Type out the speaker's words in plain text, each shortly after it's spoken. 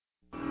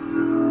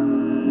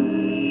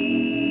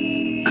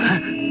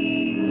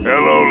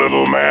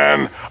little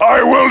man.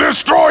 I will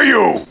destroy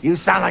you! You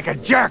sound like a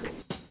jerk.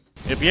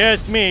 If you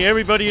ask me,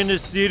 everybody in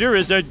this theater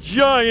is a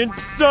giant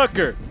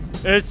sucker.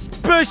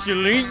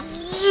 Especially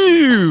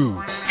you.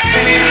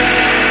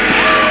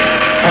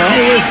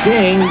 I was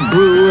saying,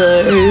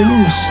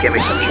 Brewers. Give me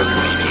some sugar,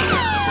 baby.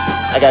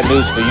 I got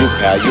news for you,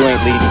 pal. You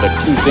ain't leading but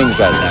two things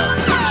right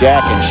now.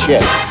 Jack and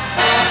shit.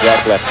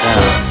 Jack left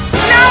town.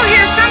 Now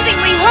here's something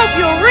we hope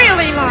you'll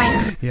really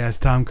like. Yes,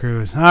 Tom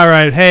Cruise. All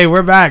right, hey,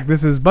 we're back.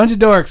 This is Bunch of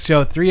Dorks,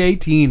 show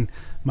 318.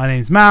 My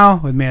name's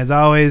Mao. With me, as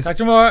always,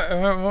 Dr.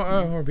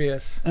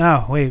 Morbius.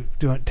 Oh, wait.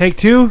 Take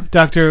two,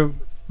 Dr.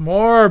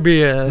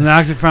 Morbius.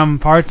 Doctor from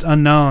Parts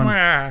Unknown.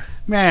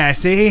 Meh,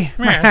 see?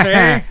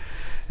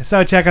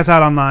 So check us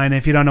out online.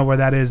 If you don't know where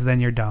that is, then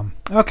you're dumb.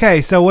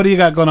 Okay, so what do you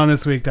got going on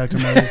this week, Dr.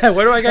 Morbius?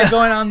 What do I got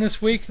going on this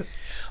week?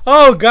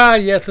 Oh, God,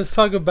 yes. Let's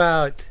talk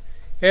about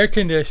air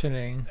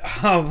conditioning.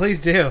 Oh, please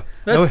do.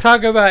 Let's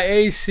talk about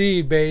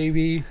AC,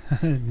 baby.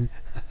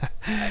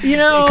 You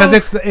know,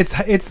 because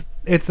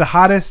it's the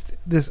hottest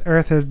this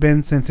Earth has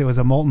been since it was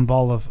a molten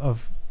ball of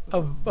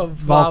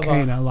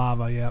volcano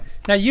lava. Yep.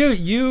 Now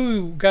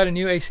you got a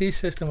new AC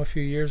system a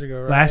few years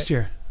ago, right? Last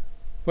year.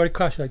 What it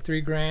cost you, like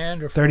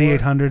 $3,000 or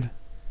 $3,800?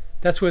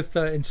 That's with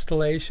the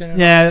installation.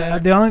 Yeah,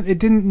 it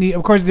didn't need.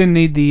 Of course, it didn't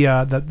need the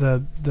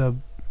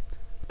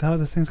how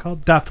this thing's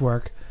called,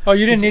 ductwork. Oh,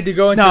 you didn't need to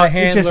go into the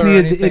handler.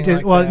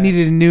 It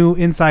needed a new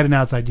inside and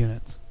outside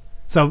units.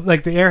 So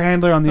like the air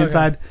handler on the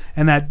inside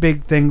and that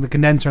big thing, the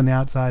condenser on the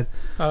outside.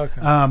 Oh,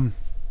 okay.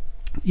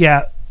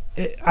 Yeah,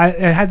 I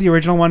had the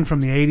original one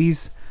from the 80s.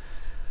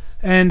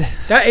 And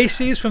that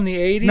AC is from the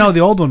 80s? No,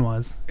 the old one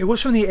was. It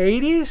was from the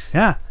 80s?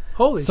 Yeah.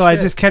 Holy shit. So I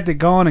just kept it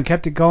going, and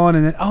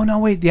then, oh no,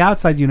 wait, the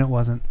outside unit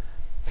wasn't.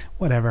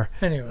 Whatever.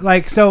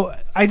 Anyway. So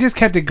I just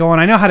kept it going.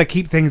 I know how to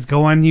keep things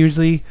going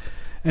usually,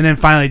 and then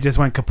finally it just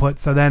went kaput.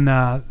 So then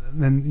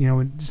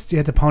you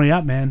had to pony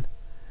up, man.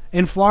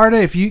 In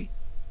Florida,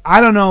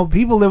 I don't know,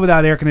 people live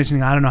without air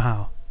conditioning. I don't know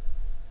how.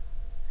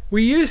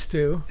 We used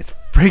to. It's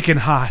freaking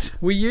hot.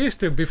 We used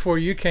to, before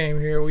you came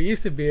here. We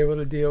used to be able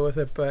to deal with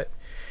it, but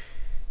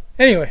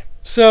anyway.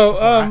 So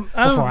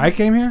before I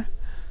came here?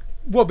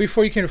 Well,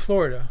 before you came to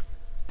Florida.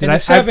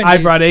 I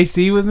brought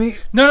AC with me?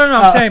 No,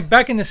 I'm saying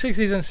back in the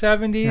 60s and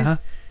 70s,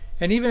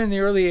 and even in the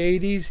early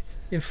 80s,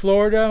 in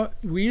Florida,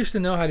 we used to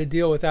know how to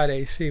deal without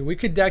AC. We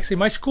could actually,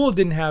 my school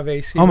didn't have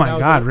AC. Oh my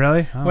God,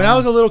 really? When I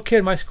was a little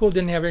kid, my school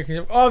didn't have air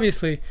conditioning.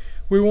 Obviously,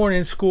 we weren't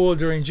in school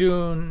during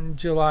June,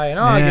 July, and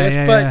August,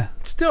 but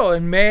still,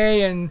 in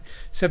May and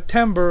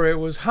September, it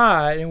was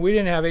hot, and we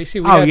didn't have AC.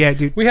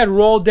 We had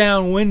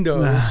roll-down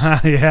windows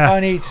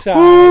on each side.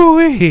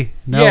 Ooh-wee.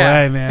 No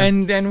way,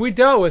 man. And we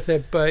dealt with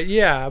it, but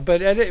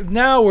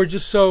now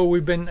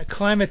we've been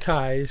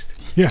acclimatized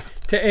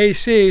to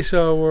AC,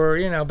 so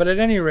we're, but at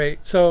any rate,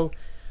 so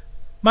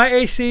my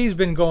AC's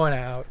been going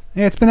out.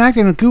 Yeah, it's been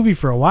acting goofy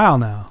for a while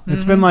now.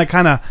 It's been like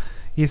kind of...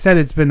 You said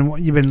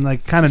you've been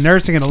like kind of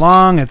nursing it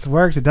along. It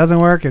works, it doesn't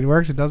work. It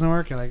works, it doesn't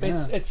work. You're like,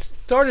 it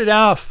started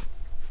off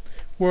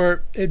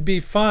where it'd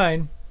be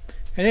fine,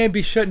 and then it'd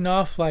be shutting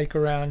off like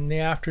around in the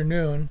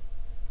afternoon,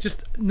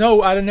 just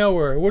out of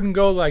nowhere. It wouldn't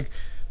go like,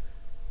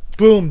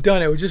 boom,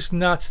 done. It would just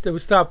it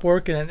would stop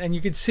working, and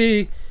you could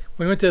see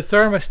when we went to the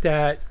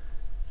thermostat,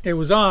 it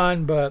was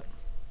on, but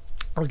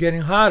it was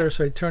getting hotter,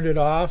 so I turned it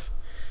off,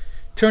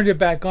 turned it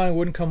back on, it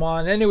wouldn't come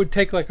on. Then it would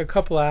take like a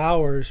couple of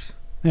hours.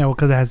 Yeah, well,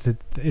 because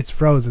it's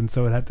frozen,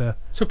 so it had to...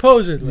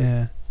 Supposedly.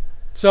 Yeah.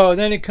 So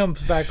then it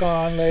comes back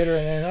on later,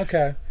 and then,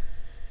 okay.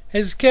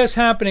 It just keeps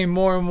happening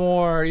more and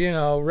more,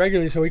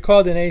 regularly, so we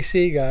called an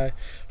AC guy.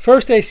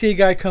 First AC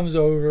guy comes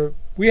over.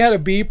 We had a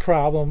bee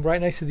problem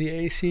right next to the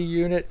AC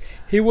unit.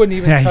 He wouldn't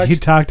even touch... Yeah, you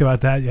talked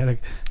about that.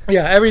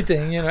 Yeah,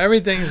 everything,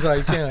 everything's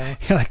like, You're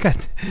like,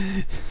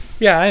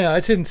 yeah, I know,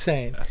 it's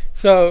insane.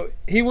 So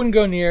he wouldn't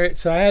go near it,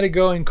 so I had to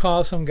go and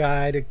call some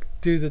guy to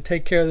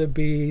take care of the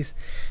bees.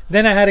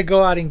 Then I had to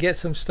go out and get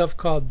some stuff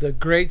called the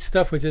Great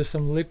Stuff, which is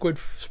some liquid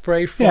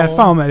spray foam. Yeah,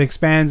 foam that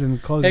expands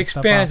and closes. It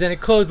expands and it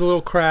closed a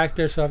little crack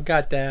there, so I've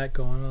got that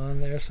going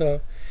on there.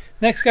 So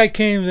next guy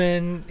came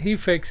in, he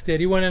fixed it.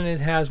 He went in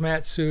his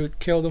hazmat suit,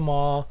 killed them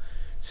all,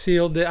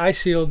 sealed it. I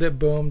sealed it.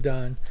 Boom,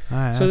 done.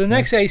 Right, so the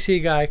next AC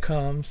guy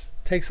comes,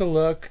 takes a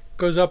look,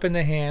 goes up in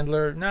the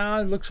handler.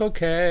 No, it looks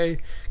okay.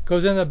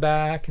 Goes in the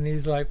back, and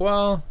he's like,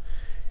 well,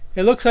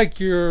 it looks like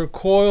your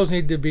coils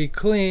need to be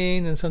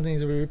cleaned and something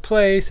needs to be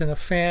replaced, and a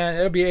fan,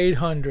 it'll be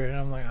 $800. And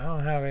I'm like, I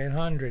don't have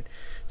 $800.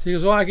 So he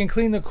goes, well, I can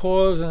clean the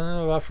coils and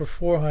about for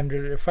 $400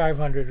 or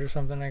 $500 or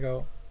something. I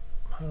go,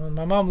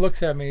 my mom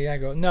looks at me. I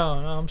go, no,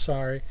 I'm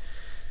sorry.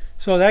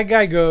 So that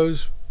guy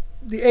goes,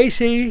 the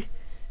AC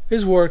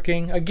is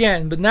working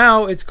again, but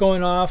now it's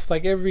going off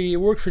like it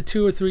worked for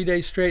 2 or 3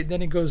 days straight,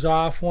 then it goes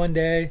off one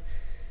day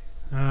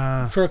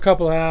for a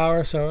couple of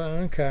hours. So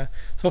okay.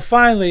 So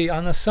finally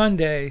on a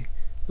Sunday,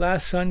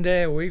 last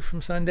Sunday, a week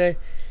from Sunday,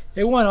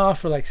 it went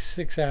off for like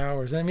 6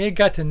 hours. I mean, it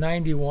got to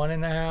 91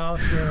 in the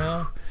house,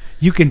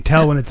 You can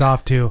tell when it's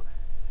off too.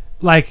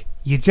 Like,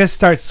 you just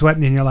start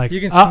sweating and you're like,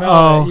 you can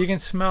smell it. You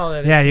can smell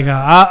it. Yeah, you go,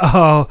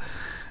 uh-oh.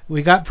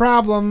 We got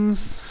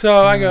problems.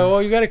 So I go,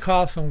 well, you got to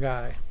call some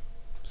guy.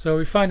 So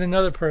we find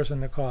another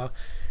person to call,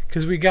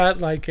 because we got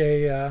like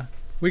a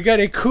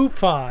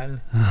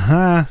coupon.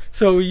 Uh-huh.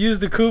 So we used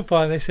the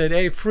coupon. They said,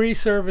 hey, free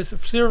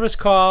service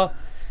call,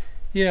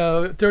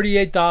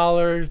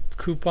 $38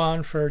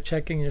 coupon for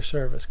checking your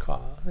service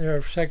call.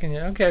 They're checking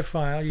it. Okay,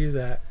 fine, I'll use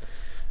that.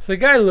 So the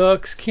guy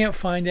looks, can't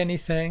find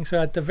anything.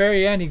 So at the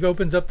very end, he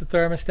opens up the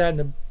thermostat and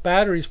the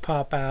batteries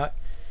pop out.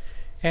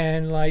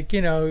 And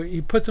he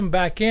puts them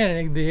back in,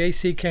 and the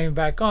AC came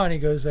back on. He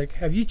goes like,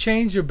 have you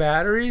changed your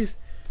batteries?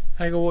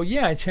 I go, well,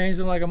 yeah, I changed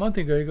them like a month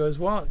ago. He goes,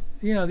 well,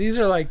 these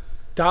are like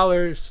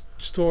dollar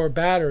store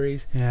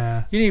batteries.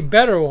 Yeah. You need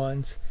better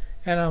ones.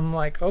 And I'm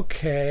like,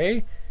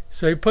 okay.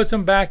 So he puts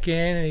them back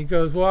in, and he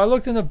goes, well, I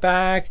looked in the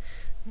back,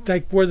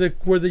 like where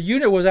the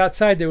unit was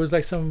outside, there was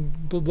like some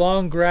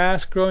long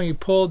grass growing. He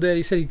pulled it.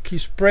 He said he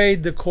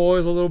sprayed the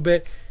coils a little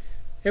bit.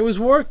 It was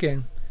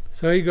working.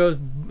 So he goes,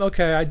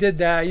 okay, I did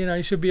that.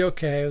 You should be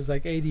okay. It was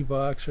like $80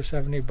 or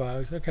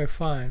 $70. Okay,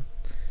 fine.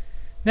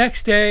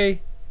 Next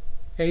day,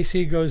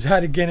 AC goes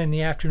out again in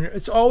the afternoon.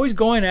 It's always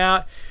going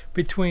out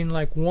between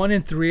like 1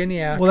 and 3 in the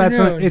afternoon. Well, that's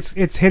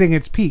when it's hitting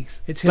its peaks.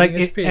 It's hitting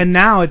its peaks. And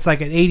now it's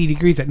like at 80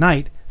 degrees at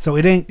night, so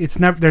it's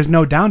never. There's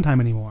no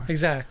downtime anymore.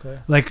 Exactly.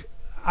 Like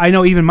I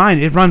know even mine,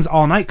 it runs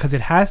all night because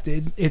it has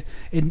to.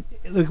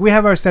 Like we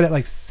have ours set at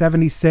like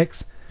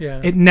 76. Yeah.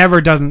 It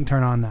never doesn't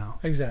turn on now.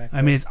 Exactly.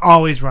 I mean, it's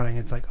always running.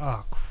 It's like,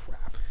 oh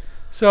crap.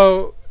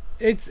 So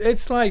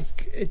it's like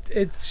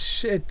it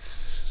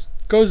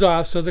goes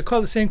off. So they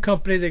call the same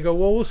company. They go,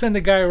 well, we'll send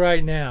a guy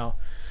right now.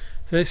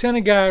 So they send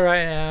a guy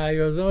right now. He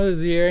goes, oh, there's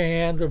the air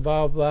handler,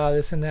 blah blah,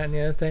 this and that and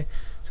the other thing.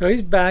 So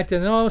he's back,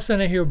 and then all of a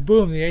sudden I hear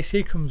boom, the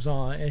AC comes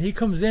on, and he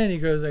comes in. He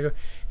goes, I go,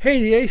 hey,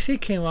 the AC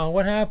came on.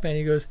 What happened?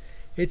 He goes,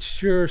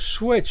 it's your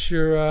switch,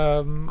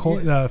 your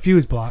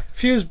fuse block.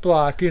 Fuse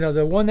block.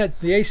 The one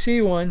the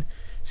AC one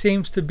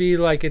seems to be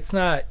like it's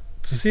not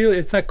sealed.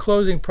 It's not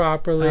closing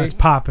properly. It's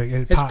popping.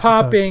 It's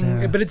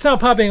popping, but it's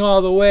not popping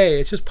all the way.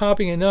 It's just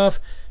popping enough.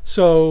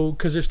 So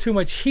because there's too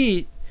much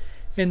heat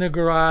in the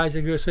garage,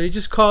 so you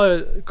just call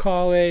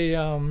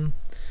a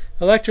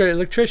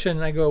electrician.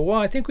 And I go, well,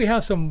 I think we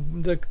have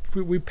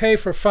we pay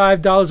for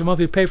 $5 a month.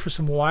 We pay for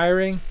some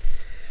wiring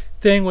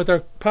thing with our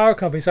power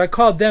company. So I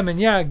called them,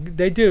 and yeah,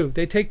 they do.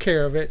 They take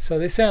care of it. So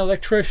they sent an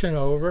electrician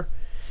over,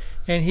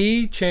 and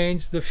he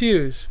changed the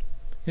fuse.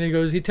 And he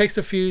goes, he takes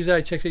the fuse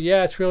out, checks it.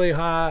 Yeah, it's really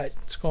hot.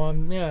 It's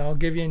going, I'll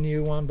give you a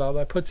new one, blah,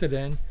 blah. Puts it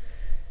in.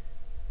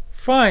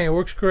 Fine, it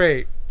works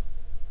great.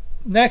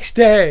 Next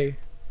day,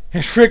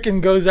 it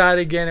frickin' goes out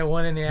again at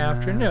 1 in the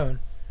afternoon.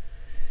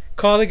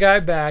 Call the guy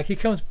back. He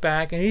comes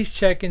back, and he's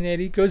checking it.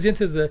 He goes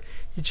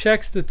he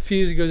checks the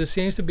fuse. He goes, it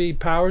seems to be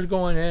power's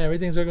going in.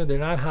 Everything's looking, they're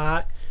not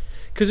hot.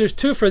 Because there's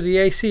 2 for the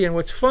AC. And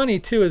what's funny,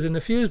 too, is in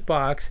the fuse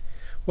box,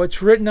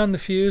 what's written on the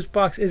fuse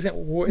box isn't.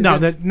 No,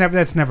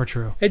 that's never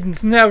true.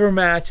 It never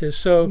matches.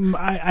 So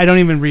I don't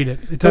even read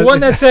it. The one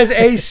that says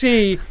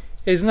AC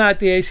is not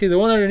the AC. The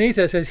one underneath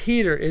that says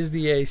heater is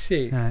the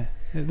AC.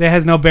 That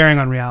has no bearing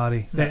on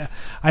reality.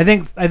 I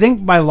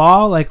think by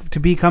law, like to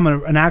become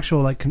an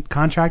actual like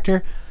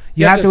contractor,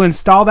 you have to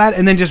install that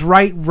and then just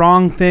write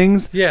wrong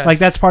things. Yeah. Like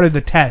that's part of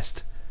the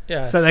test.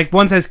 Yeah. So like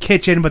one says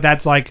kitchen, but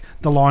that's like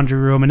the laundry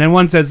room, and then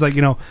one says like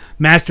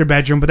master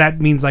bedroom, but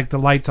that means like the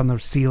lights on the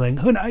ceiling.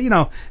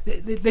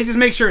 They just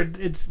make sure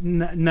it's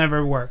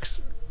never works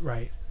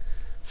right.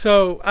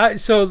 So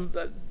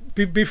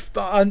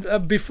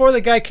before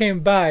the guy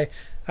came by,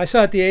 I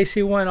saw that the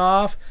AC went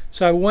off,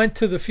 so I went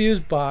to the fuse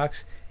box,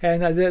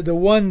 and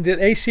the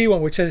AC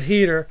one which says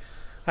heater,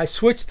 I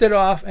switched it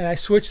off and I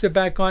switched it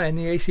back on, and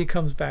the AC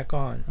comes back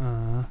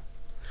on.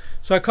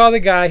 So I call the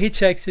guy, he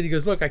checks it, he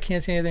goes, look, I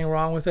can't see anything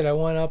wrong with it. I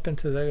went up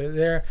into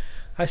there.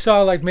 I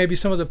saw like maybe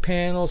some of the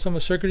panels, some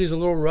of the circuitry is a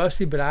little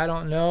rusty, but I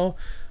don't know.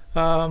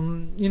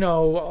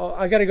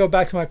 I got to go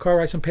back to my car,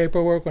 write some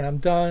paperwork. When I'm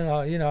done,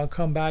 I'll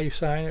come by, you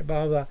sign it,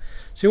 blah, blah.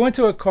 So he went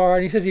to a car,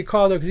 and he says he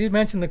called because he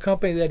mentioned the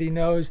company that he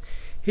knows.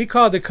 He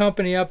called the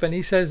company up, and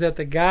he says that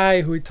the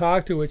guy who he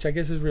talked to, which I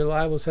guess is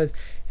reliable, says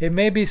it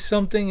may be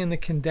something in the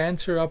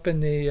condenser up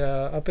in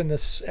the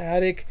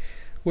attic,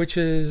 which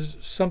is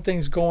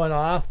something's going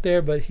off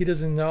there, but he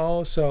doesn't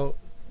know. So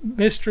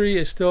mystery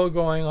is still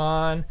going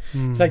on.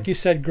 Like you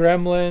said,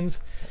 gremlins.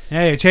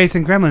 Yeah, you're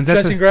chasing gremlins.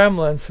 Chasing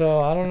gremlins.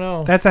 So I don't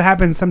know. That's what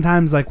happens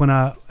sometimes. Like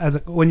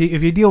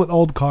if you deal with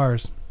old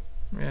cars.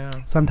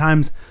 Yeah.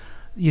 Sometimes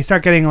you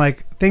start getting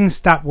like things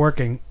stop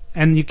working,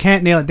 and you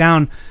can't nail it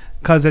down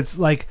because it's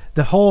like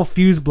the whole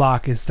fuse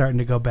block is starting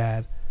to go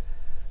bad.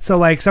 So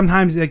like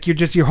sometimes like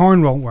your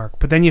horn won't work,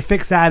 but then you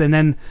fix that, and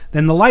then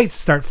the lights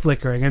start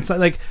flickering. And it's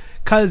like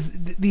because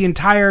the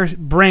entire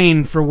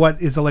brain for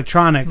what is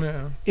electronic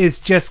is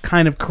just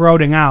kind of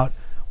corroding out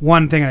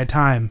one thing at a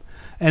time.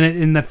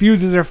 And the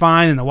fuses are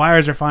fine and the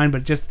wires are fine,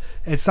 but just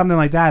it's something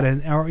like that,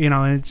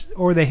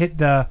 or they hit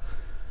a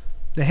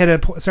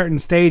certain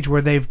stage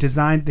where they've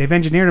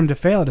engineered them to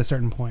fail at a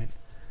certain point,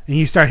 and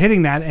you start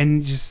hitting that,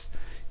 and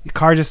the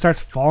car just starts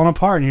falling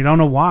apart, and you don't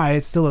know why.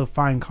 It's still a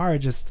fine car, it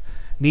just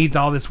needs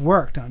all this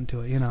work done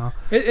to it, you know.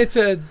 It's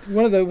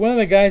one of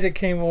the guys that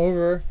came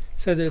over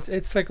said that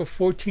it's like a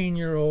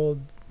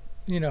 14-year-old,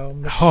 you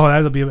know. Oh,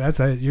 it's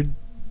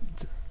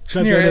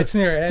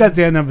near it's at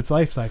the end of its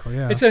life cycle,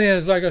 yeah. It's at the end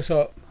of its life cycle.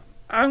 So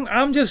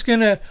I'm just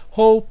gonna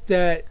hope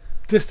that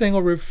this thing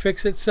will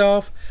fix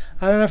itself.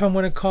 I don't know if I'm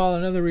gonna call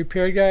another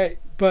repair guy,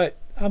 but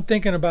I'm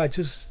thinking about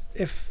just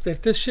if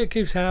this shit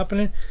keeps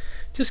happening,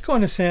 just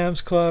going to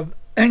Sam's Club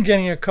and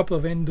getting a couple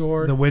of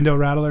indoor. The window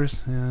rattlers,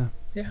 yeah.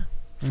 Yeah,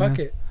 fuck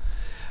it.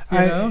 You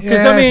I know,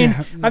 because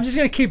yeah. I'm just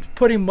gonna keep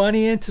putting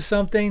money into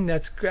something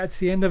that's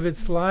the end of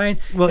its line,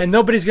 Well, and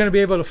nobody's gonna be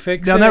able to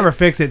fix it. They'll never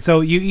fix it.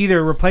 So you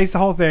either replace the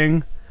whole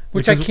thing,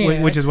 which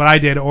is what I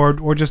did,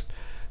 or just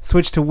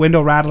switch to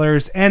window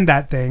rattlers and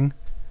that thing.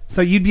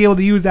 So you'd be able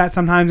to use that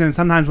sometimes, and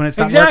sometimes when it's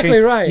not working,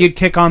 right. you'd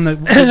kick on the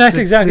that's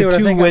exactly what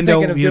two I'm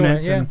window thinking of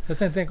units. doing. Yeah, that's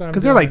what I'm thinking.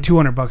 Because they're like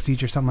 $200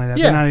 each or something like that.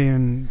 Yeah. They're not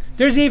even.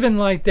 There's even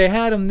like they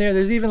had them there.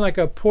 There's even like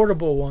a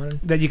portable one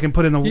That you can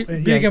put in the.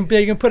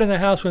 you can put in the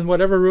house in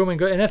whatever room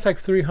and that's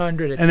like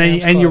 $300. And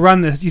then you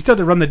run this. You still have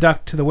to run the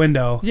duct to the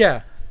window.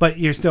 Yeah. But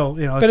you're still,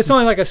 But it's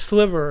only like a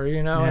sliver,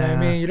 you know what I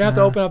mean? You don't have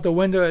to open up the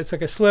window. It's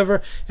like a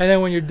sliver, and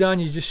then when you're done,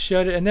 you just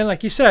shut it. And then,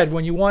 like you said,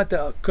 when you want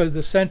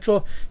the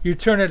central, you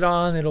turn it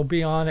on. It'll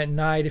be on at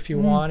night if you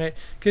want it,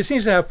 because it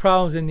seems to have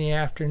problems in the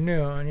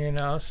afternoon, you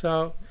know.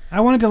 So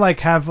I wanted to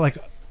have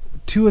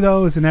 2 of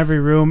those in every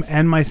room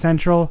and my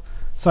central,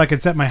 so I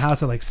could set my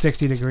house at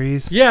 60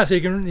 degrees. Yeah, so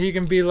you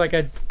can be like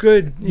a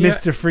good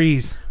Mr.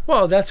 Freeze.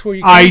 Well, that's where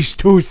you. Ice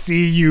to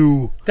see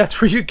you. That's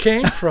where you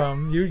came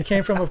from. You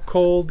came from a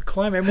cold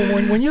climate.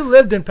 When you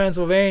lived in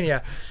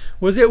Pennsylvania,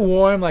 was it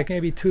warm like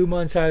maybe 2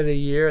 months out of the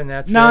year, and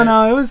that's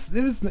No,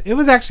 it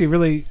was actually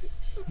really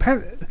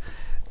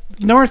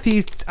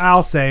northeast.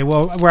 I'll say,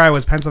 well, where I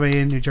was,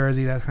 Pennsylvania, New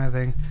Jersey, that kind of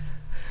thing.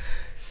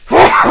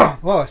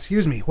 Whoa,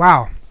 excuse me.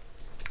 Wow,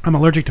 I'm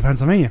allergic to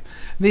Pennsylvania.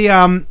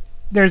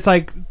 There's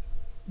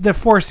the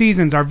 4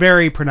 seasons are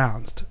very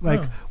pronounced.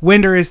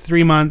 Winter is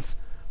 3 months.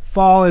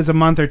 Fall is a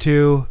month or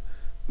 2.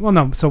 Well,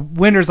 no. So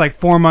winter's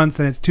 4 months,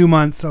 and it's 2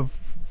 months of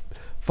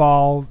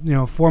fall.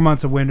 4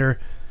 months of winter,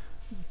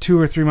 2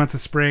 or 3 months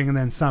of spring, and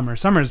then summer.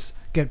 Summers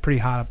get pretty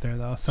hot up there,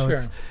 though. So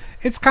sure.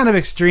 It's kind of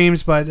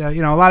extremes, but a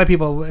lot of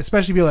people,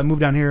 especially people that move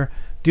down here,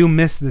 do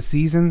miss the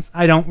seasons.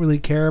 I don't really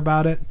care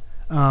about it,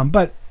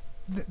 but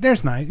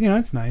there's nice.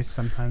 It's nice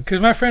sometimes.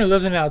 Because my friend who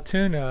lives in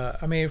Altoona,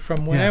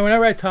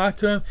 whenever I talk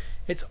to him,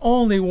 it's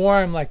only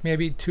warm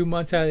maybe 2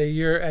 months out of the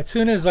year. As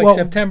soon as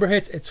September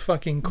hits, it's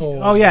fucking cold.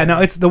 Oh yeah, no,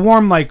 it's the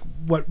warm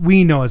what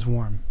we know as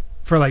warm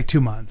for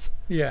 2 months.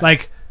 Yeah.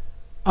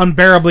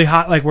 Unbearably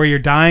hot, where you're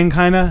dying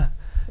kind of.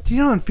 Do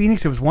you know in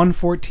Phoenix it was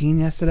 114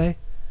 yesterday?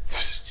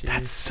 Jeez.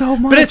 That's so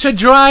much. But it's a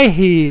dry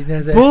heat.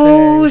 As they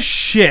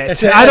Bullshit.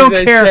 say. I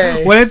don't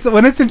care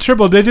when it's in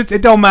triple digits.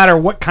 It don't matter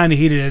what kind of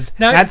heat it is.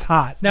 That's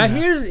hot. Now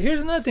here's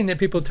another thing that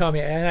people tell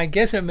me, and I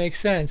guess it makes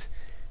sense.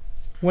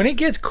 When it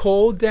gets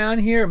cold down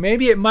here,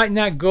 maybe it might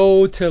not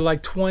go to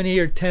 20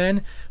 or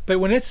 10, but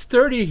when it's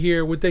 30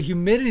 here with the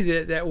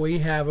humidity that we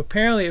have,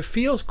 apparently it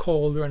feels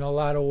colder in a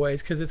lot of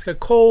ways because it's a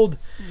cold.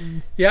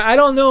 Yeah, I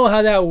don't know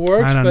how that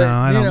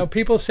works,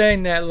 people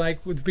saying that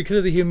because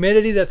of the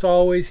humidity that's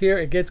always here,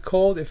 it gets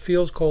cold. It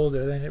feels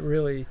colder than it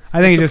really. I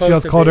think it just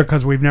feels colder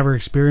because we've never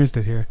experienced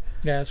it here.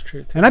 Yeah, that's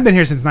true too. And I've been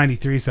here since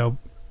 '93, so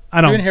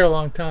I don't. You've been here a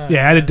long time.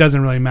 Yeah, it doesn't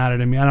really matter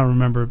to me. I don't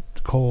remember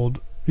cold.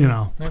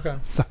 Okay.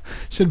 So,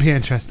 should be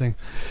interesting.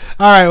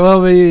 All right,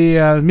 well,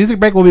 the music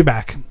break. We'll be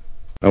back.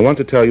 I want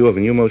to tell you of a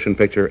new motion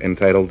picture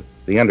entitled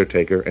The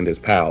Undertaker and His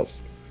Pals.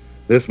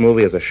 This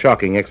movie is a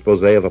shocking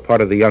expose of a part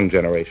of the young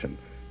generation,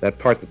 that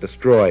part that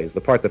destroys,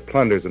 the part that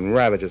plunders and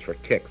ravages for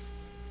kicks.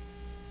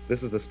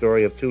 This is the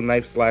story of 2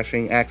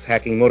 knife-slashing,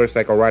 axe-hacking,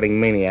 motorcycle-riding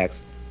maniacs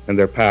and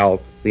their pal,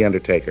 The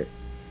Undertaker.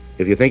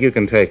 If you think you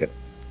can take it,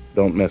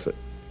 don't miss it.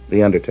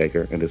 The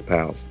Undertaker and His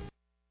Pals.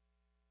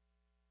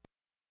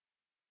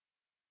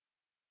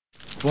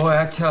 Boy,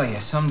 I tell you,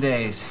 some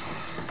days,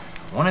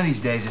 one of these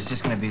days it's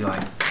just going to be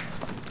like...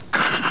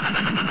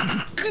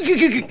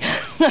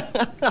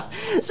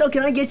 So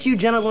can I get you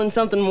gentlemen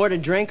something more to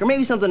drink? Or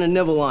maybe something to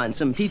nibble on?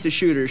 Some pizza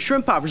shooters,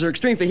 shrimp poppers, or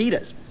extreme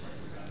fajitas?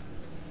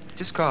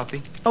 Just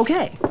coffee.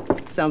 Okay.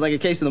 Sounds like a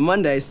case of the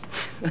Mondays.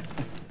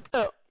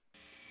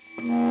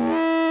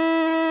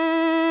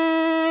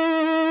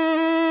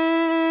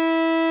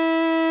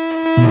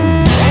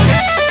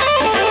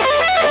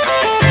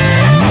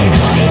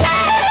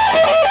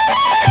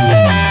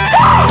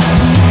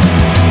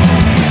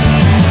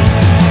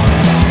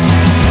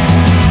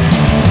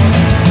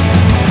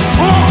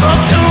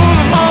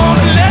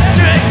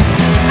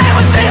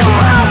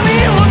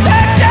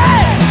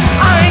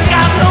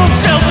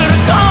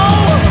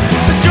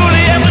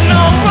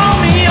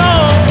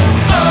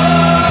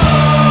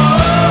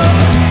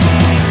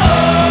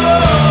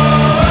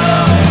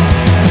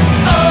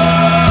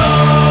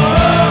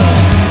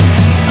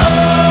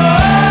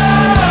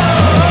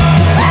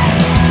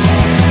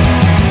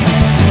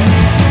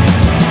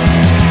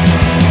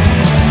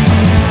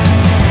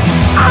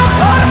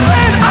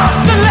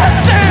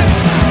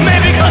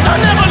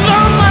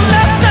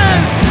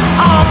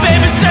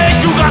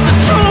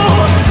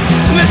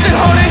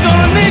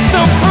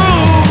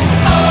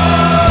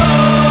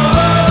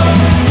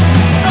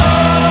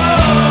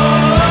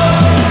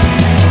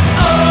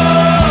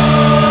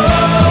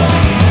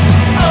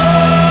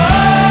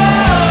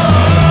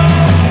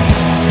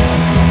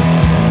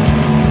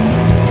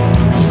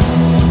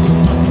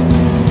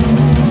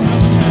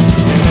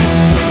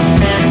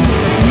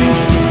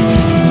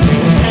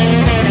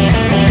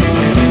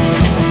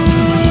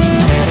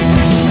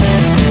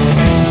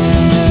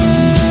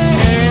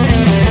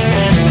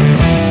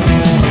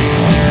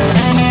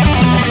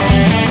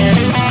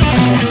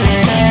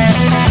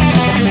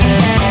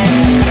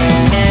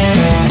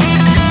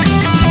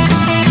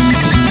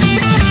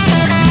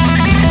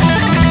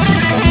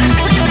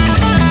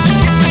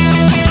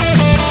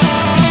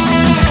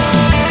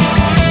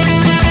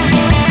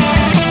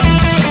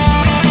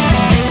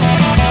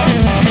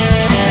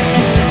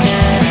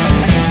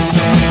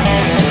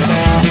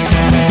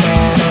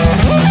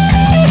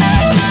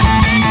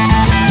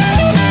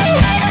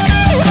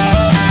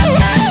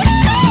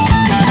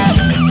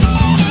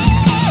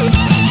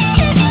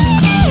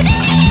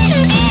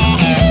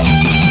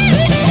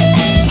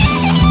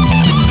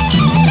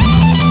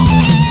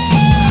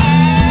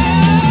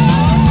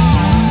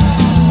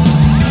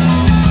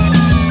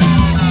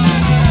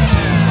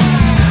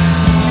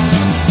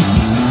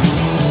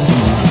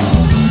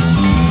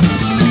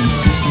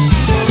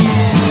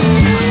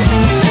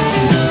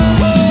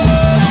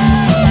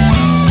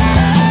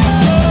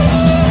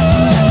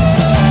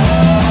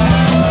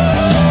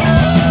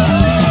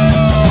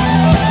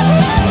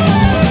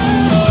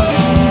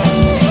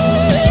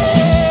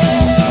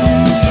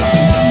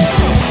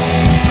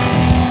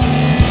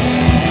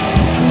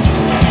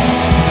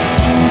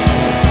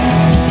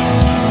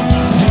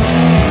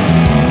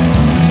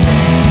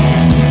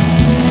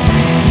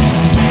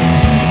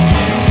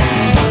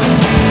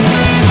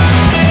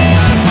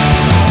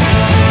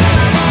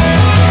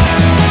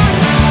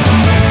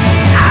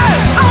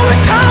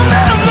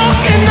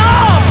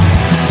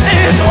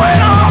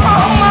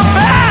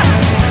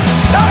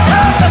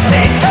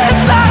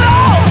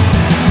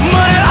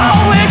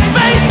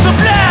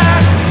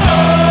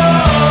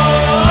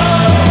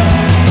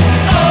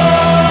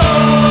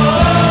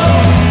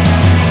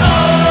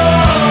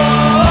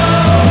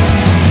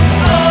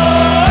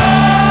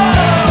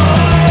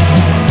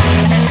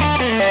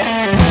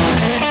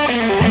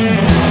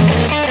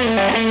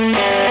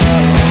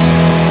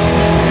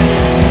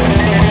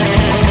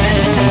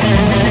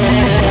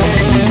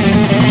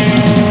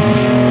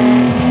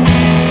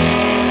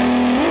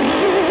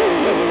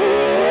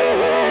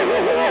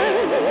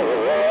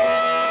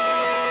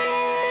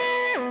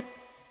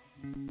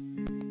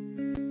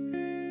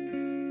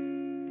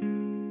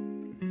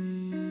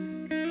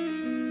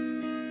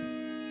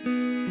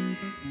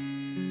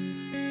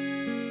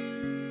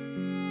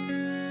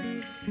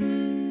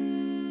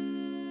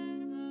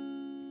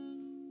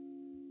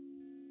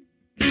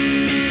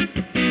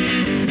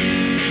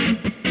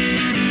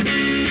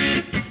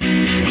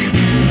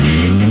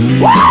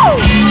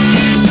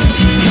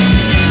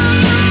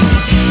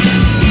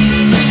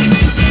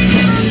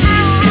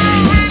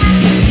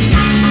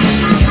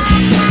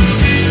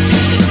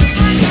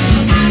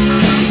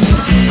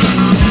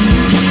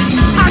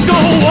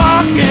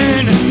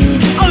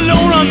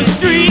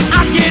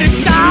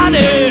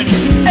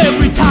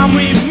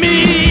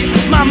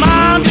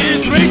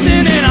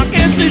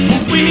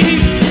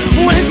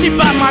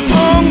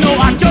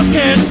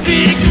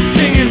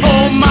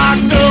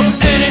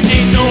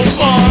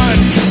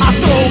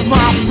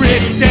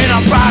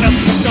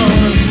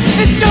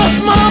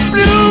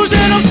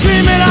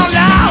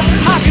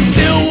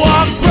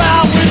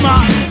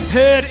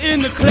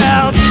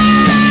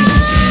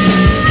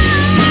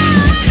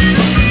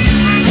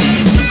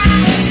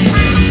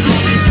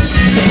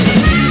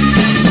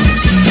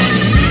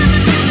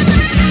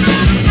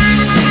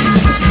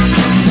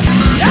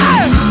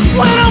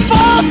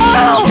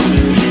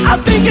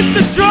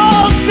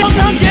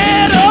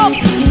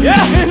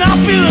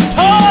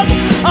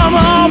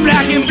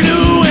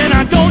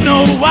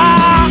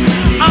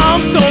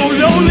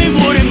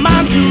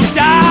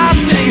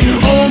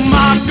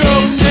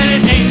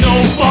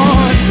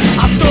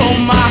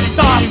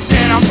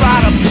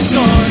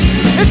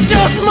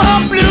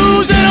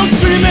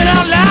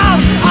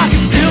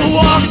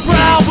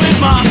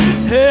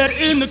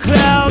 the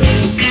clouds.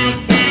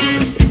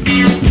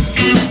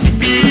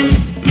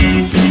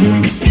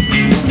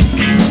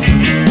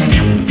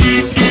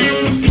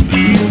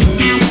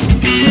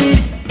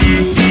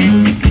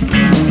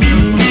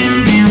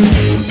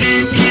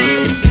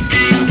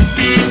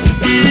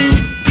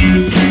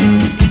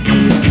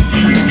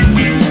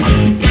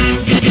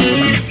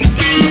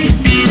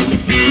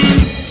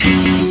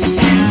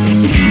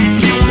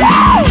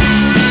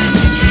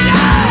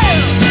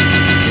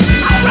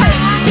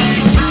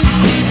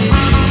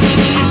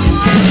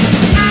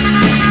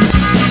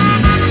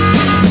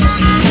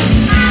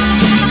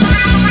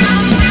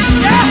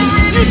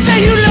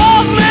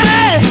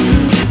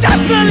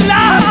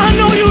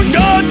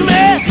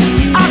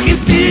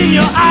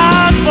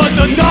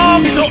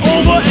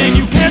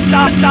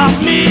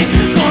 Stop me,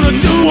 gonna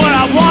do what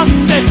I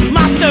want, set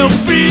myself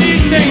free,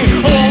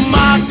 singing, oh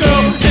my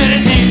girl,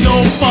 and it ain't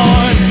no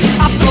fun.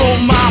 I throw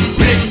my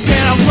bricks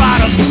and I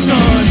ride up the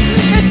sun.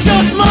 It's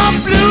just my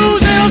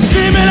blues and I'm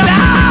screaming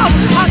out.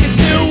 I can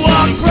still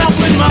walk around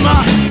with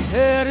my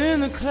head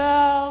in the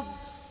clouds.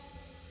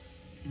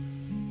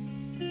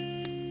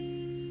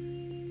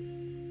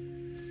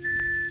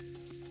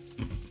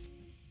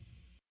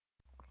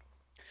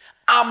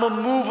 I'm a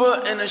mover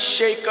and a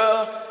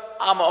shaker.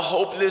 I'm a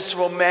hopeless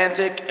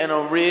romantic and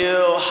a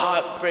real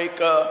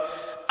heartbreaker.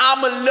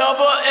 I'm a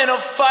lover and a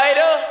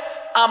fighter.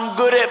 I'm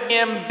good at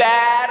being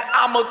bad.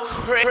 I'm a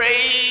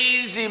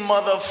crazy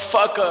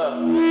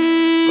motherfucker.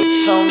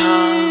 But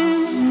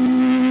sometimes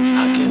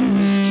I get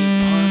whiskey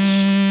punch.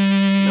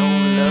 No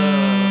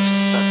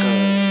love, sucker.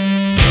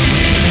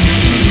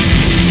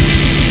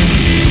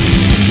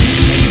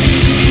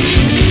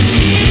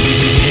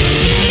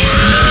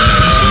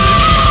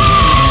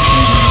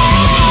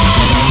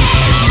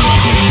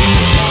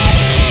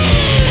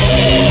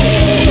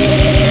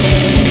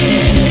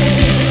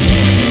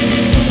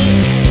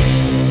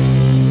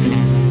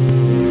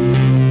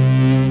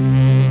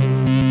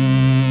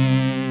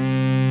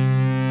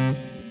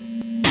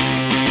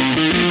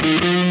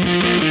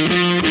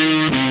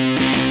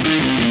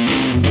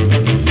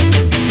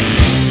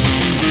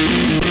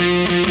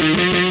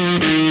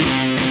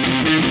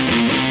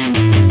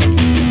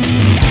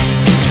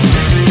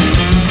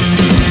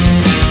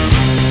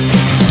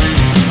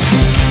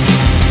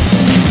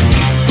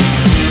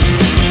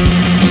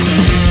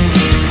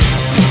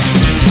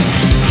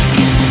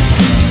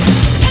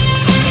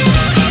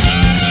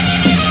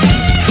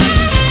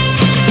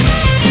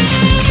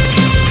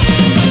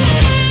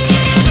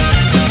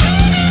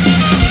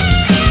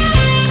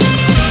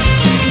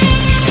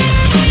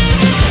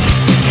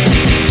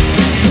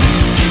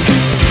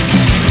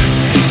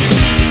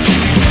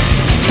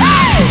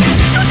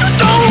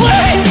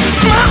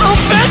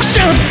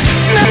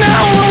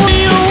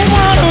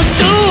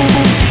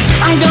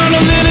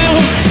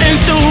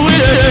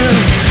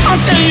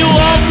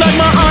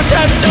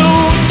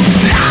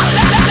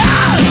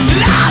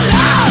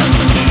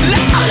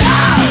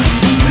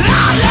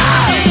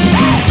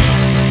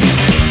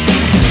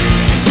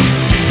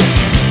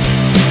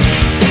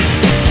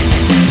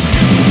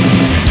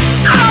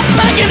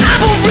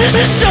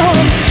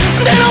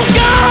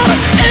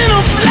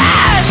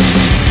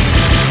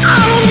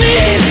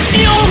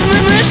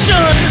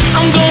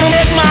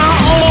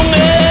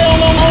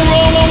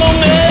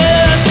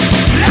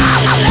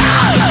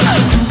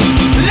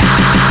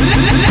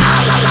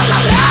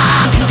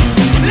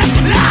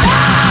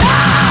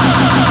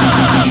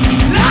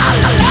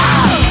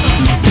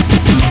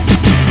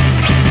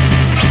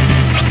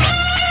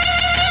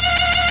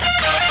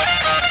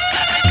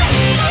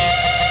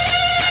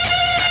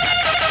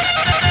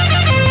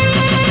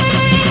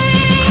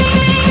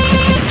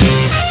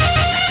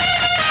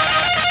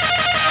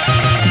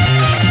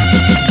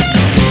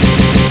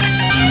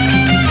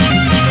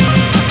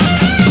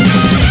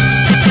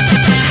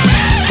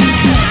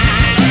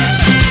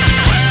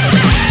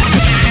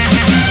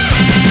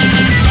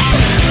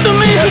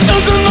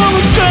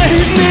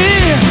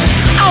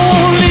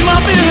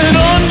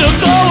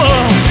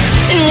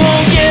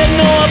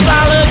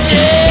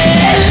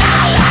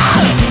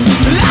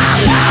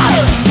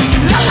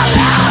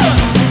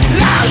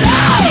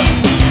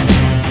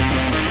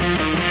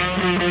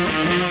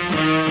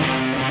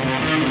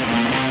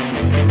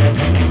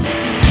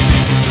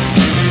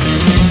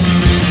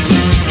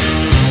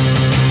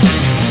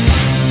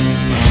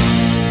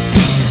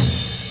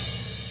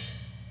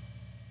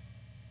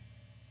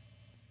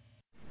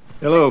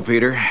 Hello,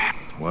 Peter.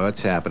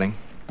 What's happening?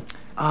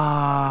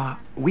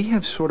 We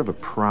have sort of a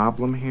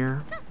problem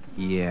here.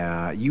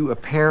 Yeah, you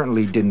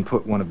apparently didn't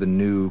put one of the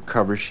new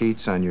cover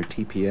sheets on your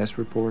TPS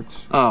reports.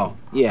 Oh,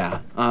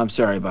 yeah. I'm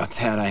sorry about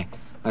that.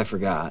 I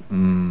forgot.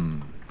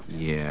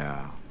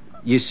 Yeah.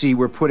 You see,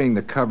 we're putting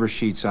the cover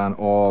sheets on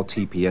all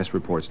TPS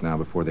reports now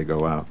before they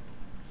go out.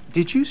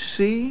 Did you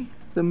see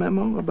the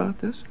memo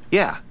about this?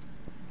 Yeah.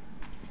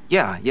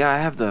 Yeah, I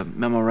have the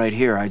memo right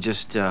here. I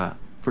just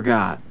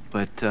forgot.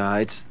 But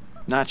it's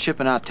not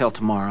shipping out till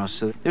tomorrow,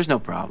 so there's no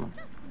problem.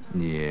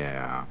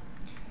 Yeah.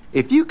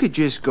 If you could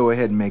just go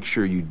ahead and make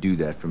sure you do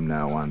that from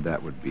now on,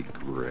 that would be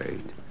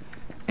great.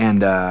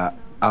 And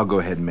I'll go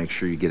ahead and make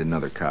sure you get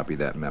another copy of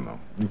that memo.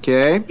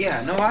 Okay?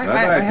 Yeah, no,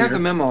 I have the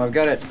memo. I've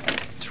got it.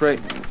 It's right.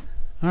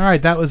 All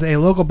right, that was a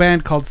local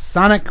band called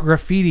Sonic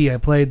Graffiti. I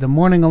played The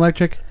Morning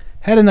Electric,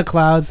 Head in the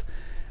Clouds,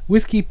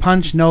 Whiskey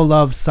Punch, No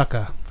Love,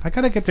 Sucka. I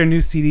gotta get their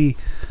new CD.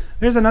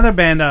 There's another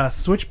band,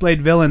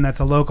 Switchblade Villain, that's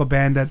a local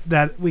band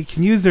that we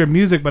can use their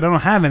music, but I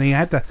don't have any. I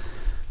have to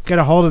get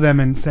a hold of them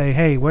and say,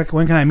 hey, when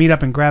can I meet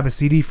up and grab a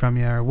CD from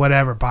you or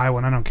whatever, buy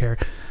one, I don't care.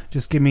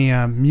 Just give me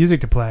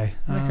music to play.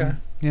 Okay.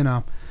 You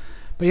know.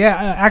 But yeah,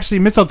 actually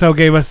Mistletoe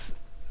gave us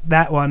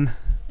that one.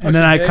 And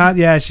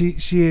then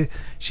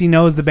she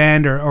knows the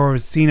band or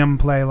has seen them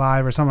play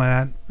live or something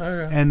like that.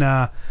 Okay.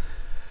 And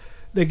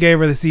they gave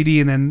her the CD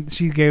and then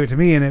she gave it to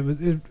me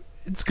and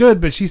it's good,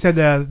 but she said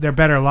they're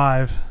better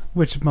live,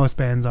 which most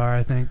bands are,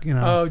 I think, you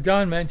know. Oh,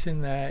 Don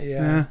mentioned that,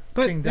 yeah.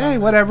 But hey,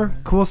 whatever.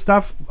 Cool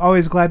stuff.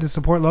 Always glad to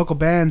support local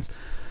bands.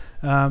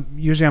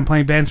 Usually I'm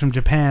playing bands from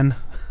Japan.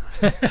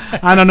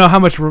 I don't know how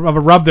much of a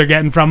rub they're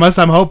getting from us.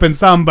 I'm hoping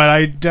some, but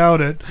I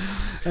doubt it.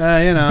 You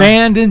know.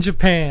 Band in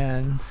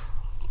Japan.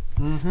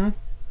 Mm-hmm.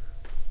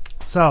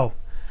 So,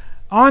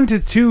 on to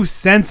two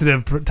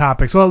sensitive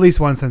topics. Well, at least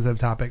one sensitive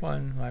topic.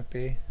 One might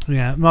be.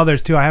 Yeah, well,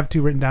 there's two. I have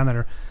two written down that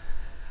are...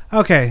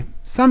 Okay,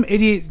 some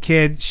idiot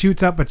kid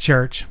shoots up a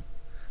church.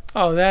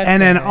 Oh, that.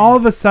 And then all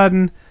of a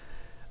sudden...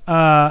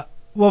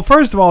 well,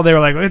 first of all, they were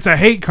like, it's a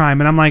hate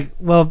crime. And I'm like,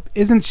 well,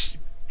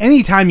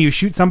 anytime you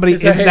shoot somebody,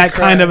 is that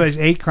kind of a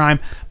hate crime?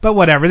 But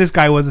whatever, this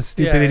guy was a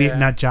stupid idiot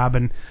nut job,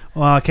 and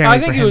well, I can't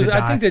wait for him to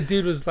die. I think the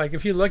dude was like,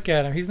 if you look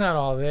at him, he's not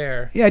all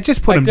there. Yeah,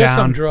 just put him down. There's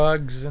some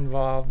drugs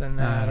involved in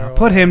that.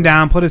 Put him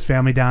down, put his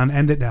family down,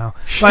 end it now.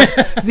 But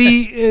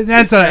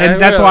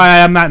that's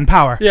why I'm not in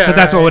power, because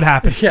that's what would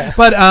happen. Yeah.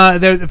 But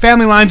the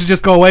family lines would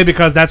just go away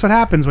because that's what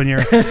happens when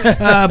you're.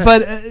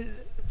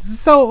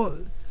 So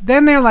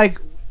then they're like,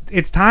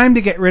 it's time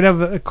to get rid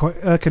of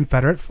a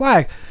Confederate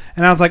flag.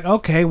 And I was like,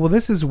 okay, well,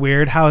 this is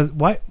weird.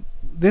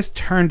 This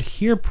turned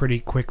here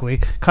pretty quickly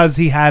because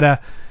he had a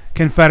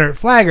Confederate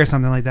flag or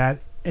something like that.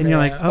 And you're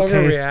like, okay.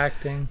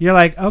 Overreacting. You're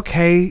like,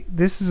 okay,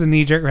 this is a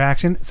knee-jerk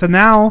reaction. So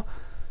now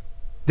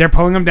they're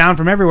pulling them down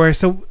from everywhere.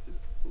 So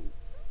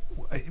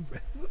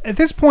at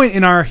this point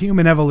in our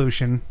human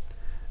evolution,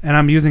 and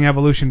I'm using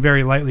evolution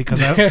very lightly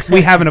because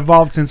we haven't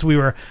evolved since we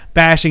were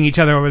bashing each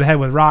other over the head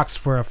with rocks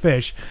for a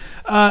fish.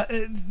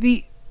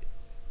 The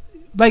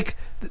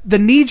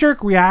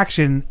knee-jerk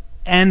reaction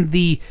and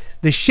the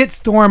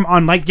shitstorm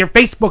on like your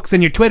Facebooks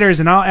and your Twitters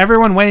and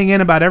everyone weighing in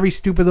about every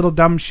stupid little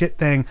dumb shit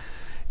thing,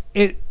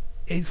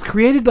 it's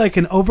created like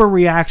an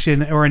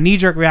overreaction or a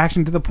knee-jerk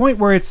reaction to the point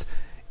where it's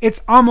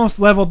almost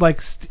leveled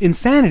like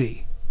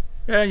insanity.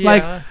 Yeah,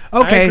 like,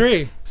 okay, I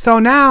agree. So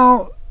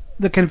now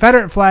the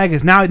Confederate flag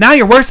is now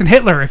you're worse than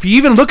Hitler if you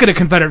even look at a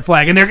Confederate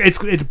flag, and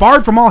it's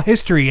barred from all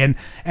history, and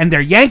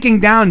they're yanking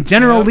down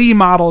General Lee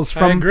models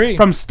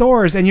from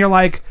stores, and you're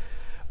like,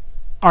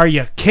 are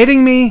you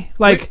kidding me?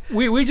 Like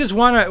we just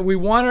want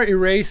to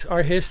erase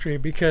our history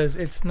because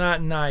it's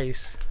not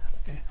nice.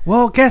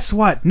 Well, guess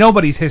what?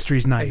 Nobody's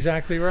history's nice.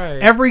 Exactly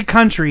right. Every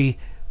country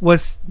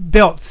was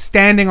built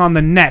standing on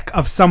the neck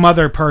of some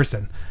other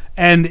person.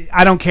 And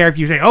I don't care if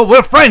you say, oh,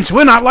 we're French,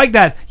 we're not like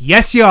that.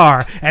 Yes, you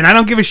are. And I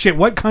don't give a shit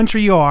what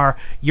country you are.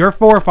 Your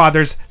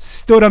forefathers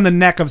stood on the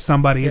neck of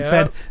somebody and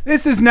said,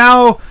 this is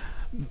now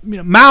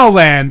Mao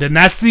land, and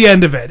that's the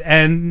end of it.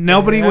 And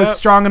nobody was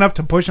strong enough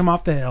to push them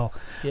off the hill.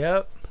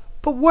 Yep.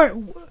 But we're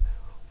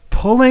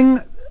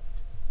pulling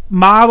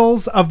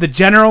models of the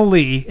General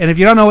Lee, and if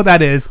you don't know what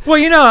that is, well,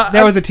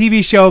 there was a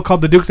TV show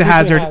called The Dukes of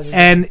Hazzard,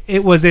 and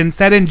it was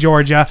set in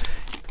Georgia,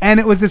 and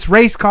it was this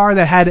race car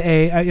that had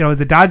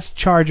the Dodge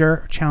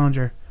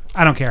Challenger,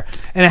 I don't care,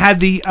 and it had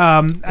the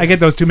I get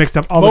those two mixed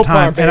up all the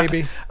time.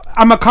 Baby.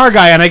 I'm a car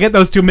guy, and I get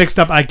those two mixed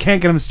up. I can't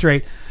get them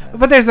straight.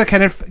 But there's a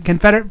kind of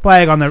Confederate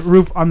flag on the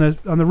roof on the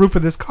roof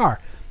of this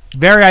car,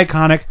 very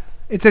iconic.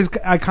 It's as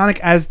iconic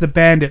as the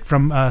Bandit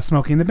from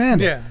Smokey and the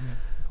Bandit. Yeah.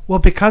 Well,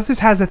 because this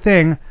has a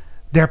thing,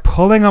 they're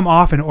pulling them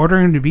off and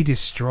ordering them to be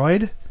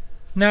destroyed.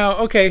 Now,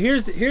 okay,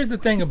 here's the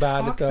thing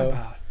about it,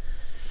 though.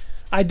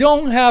 I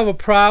don't have a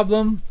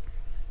problem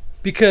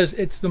because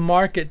it's the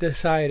market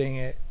deciding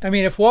it. I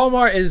mean, if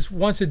Walmart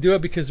wants to do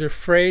it because they're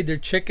afraid they're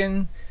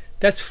chicken,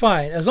 that's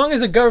fine. As long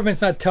as the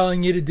government's not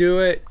telling you to do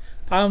it.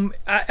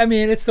 I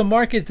mean, it's the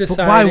market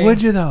deciding. But why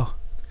would you though?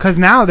 Because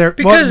now they're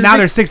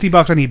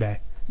 $60 on eBay.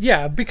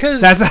 Yeah,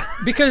 because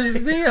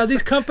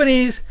these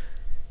companies,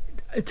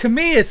 to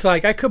me, it's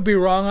like, I could be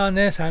wrong on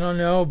this, I don't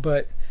know,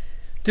 but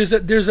there's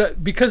a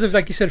because of,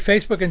 like you said,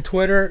 Facebook and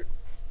Twitter,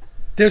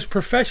 there's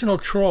professional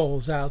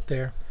trolls out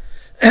there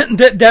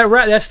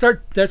that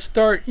start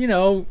instigate,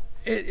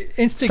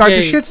 start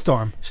the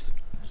shitstorm.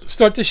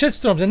 Start the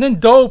shitstorms, and then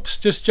dopes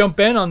just jump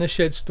in on the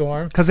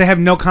shitstorm because they have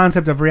no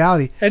concept of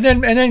reality. And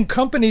then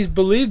companies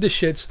believe the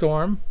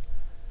shitstorm,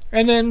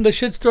 and then the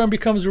shitstorm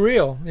becomes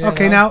real.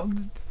 Okay, now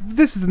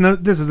this is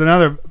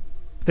another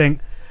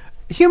thing.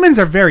 Humans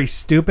are very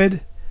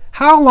stupid.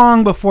 How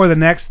long before the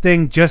next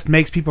thing just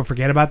makes people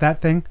forget about that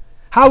thing?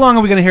 How long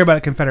are we going to hear about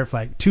a Confederate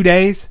flag? 2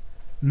 days?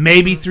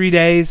 Maybe 3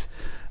 days?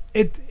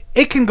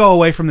 it can go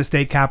away from the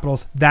state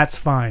capitals. That's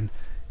fine.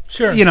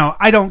 Sure. You know,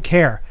 I don't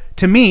care.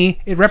 To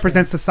me, it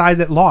represents the side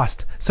that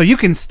lost. So you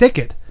can stick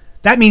it.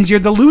 That means you're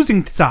the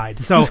losing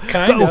side. So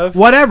kind of.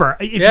 Whatever.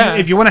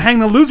 If you want to hang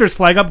the loser's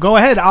flag up, go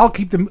ahead. I'll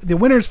keep the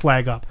winner's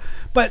flag up.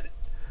 But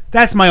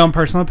that's my own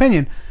personal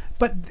opinion.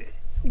 But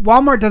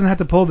Walmart doesn't have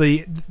to pull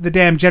the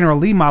damn General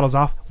Lee models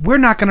off. We're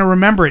not going to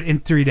remember it in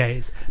 3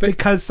 days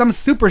because some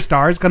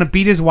superstar is going to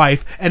beat his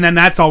wife, and then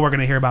that's all we're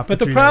going to hear about. But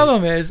the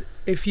problem is,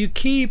 if you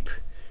keep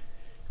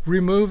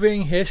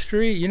removing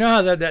history, you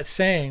know how that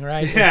saying,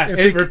 right? Yeah,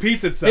 it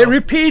repeats itself. It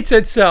repeats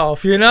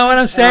itself. You know what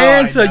I'm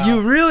saying? Oh, so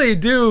you really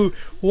do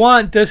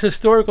want this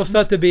historical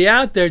stuff to be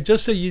out there,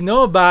 just so you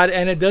know about it,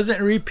 and it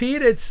doesn't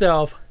repeat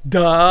itself.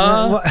 Duh.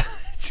 Well,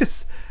 just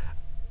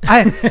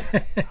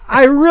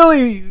I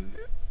really.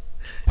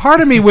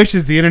 Part of me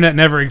wishes the internet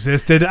never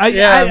existed.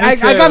 I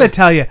gotta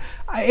tell you,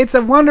 it's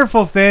a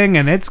wonderful thing,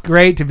 and it's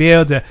great to be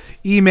able to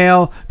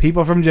email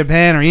people from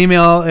Japan or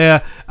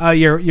email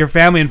your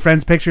family and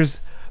friends pictures.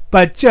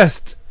 But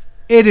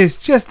it is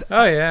just.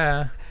 Oh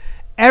yeah.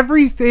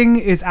 Everything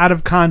is out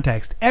of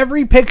context.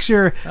 Every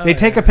picture, they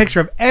take a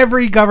picture of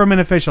every government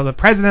official, the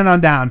president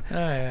on down,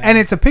 and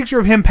it's a picture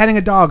of him petting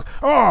a dog.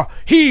 Oh,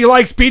 he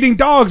likes beating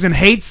dogs and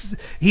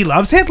he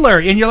loves Hitler,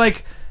 and you're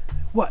like.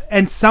 What?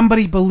 And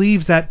somebody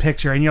believes that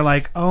picture, and you're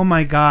like, "Oh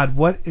my God,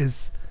 what is?"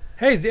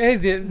 Hey,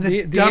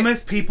 the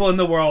dumbest people in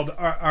the world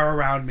are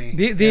around me.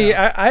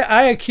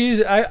 I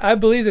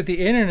believe that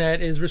the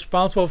internet is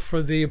responsible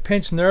for the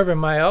pinched nerve in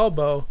my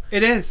elbow.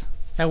 It is,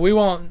 and we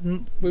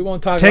won't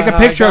talk. Take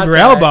about a picture of your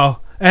elbow.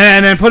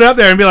 And then put it up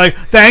there and be like,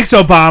 "Thanks,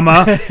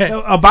 Obama."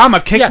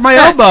 Obama kicked my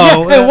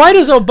elbow. Yeah. And why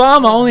does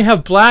Obama only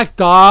have black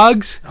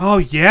dogs? Oh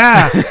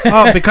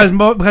yeah. Because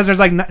there's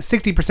like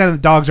 60% of the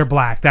dogs are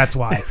black. That's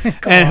why.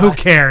 And who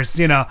cares,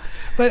 you know?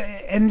 But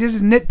and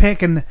just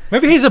nitpick and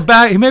maybe he's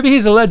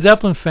a Led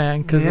Zeppelin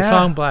fan because the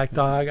song Black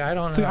Dog. I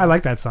don't know. I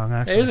like that song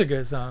actually. It is a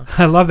good song.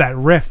 I love that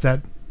riff.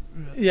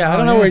 Yeah, I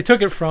don't know where he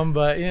took it from,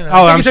 but you know,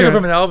 I'm took sure. it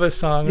from an Elvis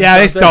song. Yeah,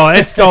 they stole it.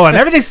 It's stolen.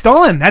 Everything's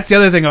stolen. That's the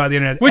other thing about the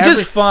internet. Which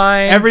is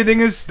fine.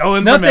 Everything is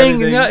stolen from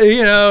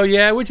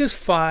everything. Which is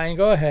fine.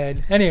 Go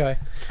ahead. Anyway,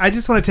 I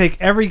just want to take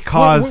every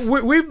cause.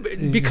 We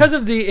because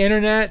of the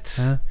internet,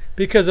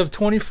 because of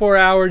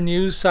 24-hour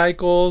news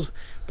cycles,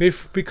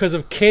 because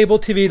of cable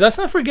TV. Let's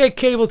not forget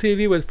cable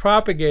TV, which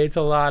propagates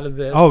a lot of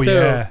this. Oh too.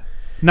 Yeah,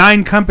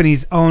 9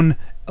 companies own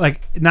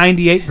like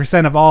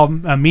 98% of all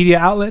media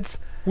outlets.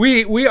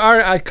 We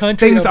are a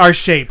country. Things are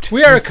shaped.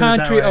 We are a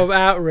country of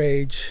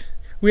outrage.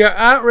 We are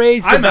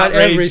outraged about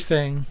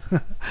everything.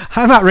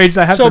 I'm outraged.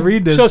 I have to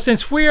read this. So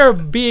since we are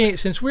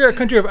a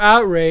country of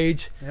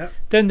outrage,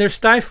 then they're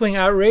stifling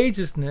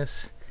outrageousness,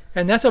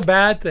 and that's a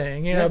bad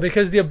thing, you know,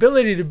 because the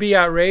ability to be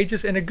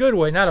outrageous in a good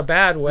way, not a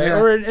bad way,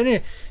 or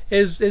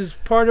is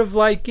part of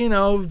like, you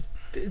know.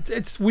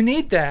 We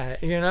need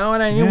that, you know,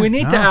 and I mean we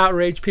need to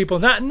outrage people,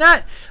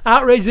 not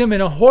outrage them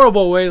in a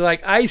horrible way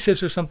like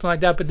ISIS or something like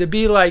that, but to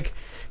be like,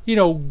 you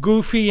know,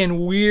 goofy and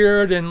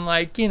weird and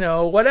like, you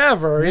know,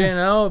 whatever, you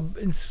know.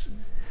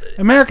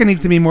 America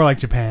needs to be more like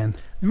Japan.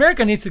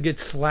 America needs to get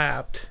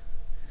slapped,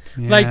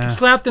 like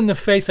slapped in the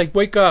face, like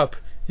wake up,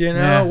 you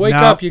know, wake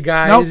up, you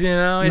guys, you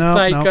know.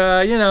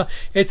 It's you know,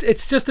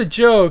 it's just a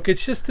joke.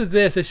 It's just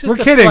this. It's just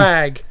a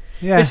flag.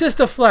 Yeah. It's just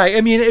a flag.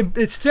 I mean,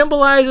 it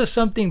symbolizes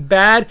something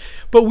bad,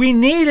 but we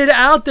need it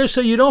out there so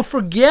you don't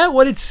forget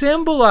what it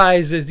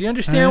symbolizes. Do you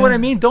understand what I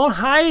mean? Don't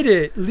hide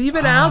it. Leave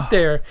it out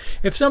there.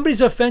 If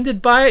somebody's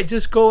offended by it,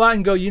 just go out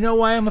and go, you know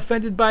why I'm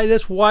offended by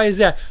this? Why is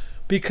that?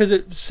 Because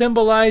it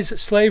symbolized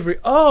slavery.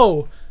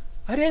 Oh,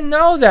 I didn't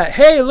know that.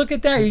 Hey, look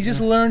at that. You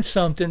just learned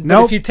something.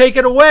 But if you take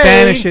it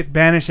away...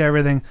 Banish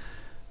everything.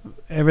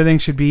 Everything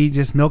should be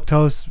just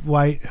milquetoast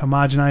white,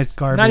 homogenized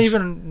garbage. Not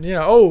even, you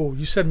know. Oh,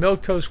 you said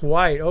milquetoast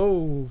white.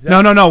 Oh.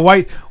 No.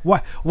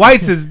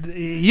 Whites is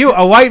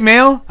a white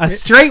male, a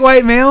straight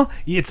white male.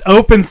 It's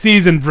open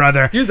season,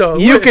 brother.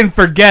 You can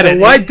forget it.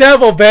 White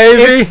devil,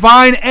 baby. It's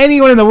fine.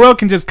 Anyone in the world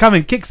can just come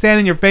and kick sand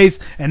in your face,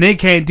 and they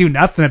can't do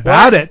nothing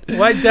about it.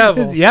 White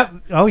devil. Yep.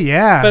 Oh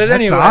yeah. But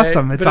anyway, that's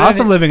awesome. It's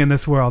awesome living in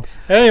this world.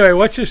 Anyway,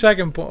 what's your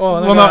second point?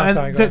 Oh, well,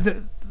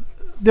 no.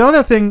 The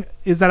other thing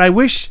is that I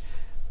wish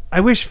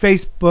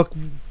Facebook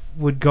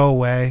would go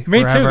away. Me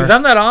too, because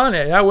I'm not on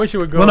it. I wish it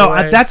would go away.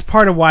 Well, no, that's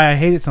part of why I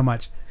hate it so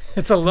much.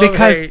 It's a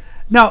love-hate.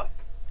 No,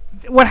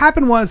 what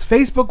happened was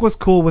Facebook was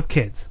cool with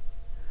kids.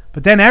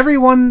 But then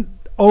everyone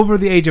over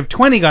the age of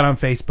 20 got on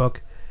Facebook,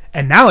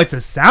 and now it's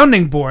a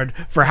sounding board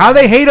for how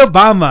they hate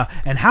Obama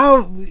and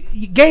how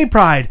gay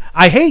pride.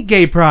 I hate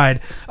gay pride.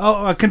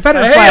 Oh, a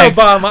Confederate flag. I hate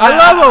Obama. I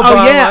love Obama.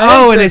 Oh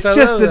yeah. And it's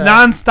just the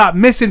nonstop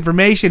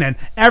misinformation, and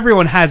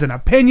everyone has an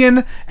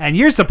opinion, and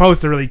you're supposed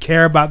to really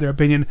care about their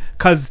opinion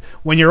because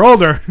when you're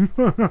older,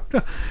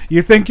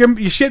 you think your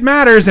shit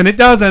matters, and it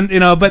doesn't, you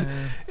know. But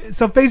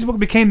so Facebook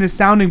became this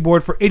sounding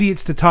board for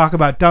idiots to talk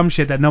about dumb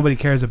shit that nobody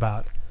cares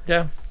about.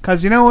 Yeah.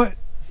 Because you know what,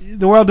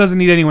 the world doesn't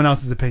need anyone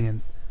else's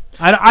opinion.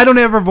 I don't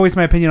ever voice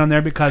my opinion on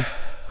there because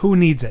who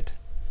needs it?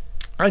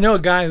 I know a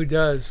guy who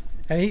does,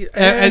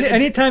 And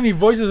anytime he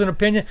voices an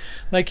opinion,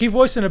 like he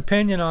voiced an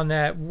opinion on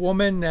that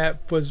woman that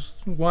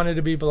wanted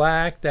to be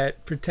black,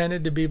 that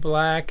pretended to be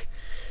black.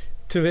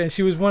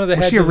 She was one of the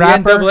heads of the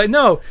NAACP.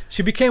 No,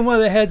 she became one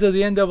of the heads of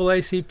the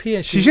NAACP,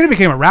 and she should have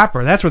became a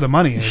rapper. That's where the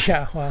money is.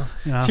 Yeah, well,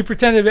 she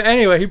pretended.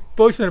 Anyway, he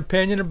posted an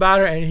opinion about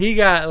her, and he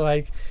got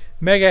like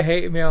mega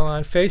hate mail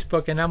on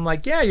Facebook, and I'm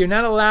like, yeah, you're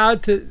not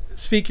allowed to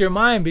speak your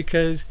mind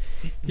because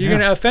you're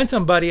going to offend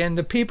somebody, and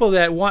the people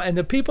that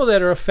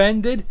are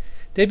offended,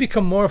 they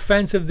become more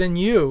offensive than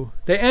you.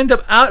 They end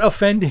up out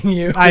offending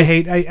you.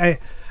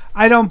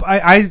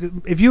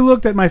 If you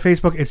looked at my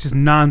Facebook, it's just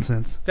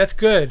nonsense. That's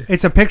good.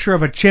 It's a picture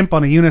of a chimp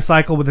on a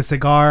unicycle with a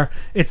cigar.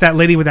 It's that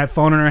lady with that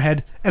phone on her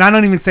head, and I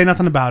don't even say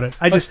nothing about it.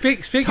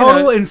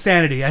 Total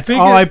insanity. That's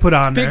all I put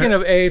on there. Speaking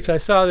of apes, I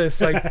saw this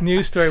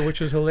news story which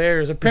was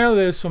hilarious.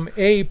 Apparently, there's some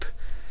ape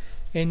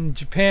in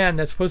Japan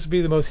that's supposed to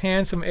be the most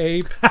handsome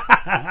ape.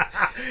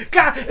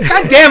 God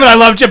damn it, I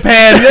love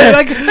Japan.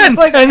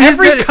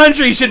 Every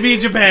country should be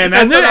Japan.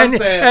 That's what I'm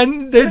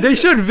saying. And they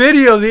showed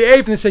video of the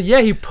ape, and they said,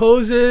 yeah, he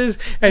poses,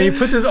 and he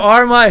puts his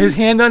arm out, his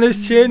hand on his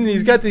chin, and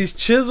he's got these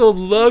chiseled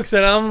looks,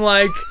 and I'm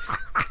like...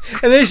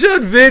 And they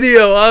showed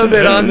video of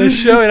it on the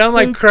show, and I'm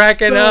like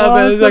cracking up.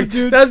 And it's like,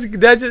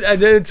 that's just,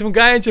 and some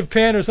guy in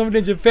Japan or somebody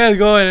in Japan is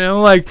going, and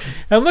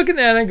I'm looking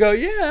at it and go,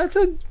 yeah, that's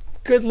a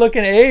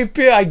good-looking ape,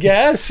 I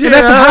guess. That's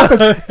what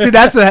happens. Dude,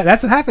 that's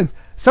what happens.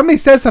 Somebody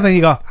says something,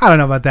 you go, I don't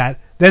know about that.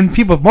 Then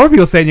more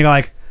people say it, and you go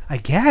like, I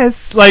guess.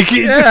 Like,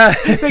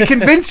 they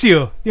convince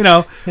you. You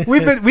know,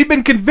 we've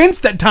been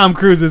convinced that Tom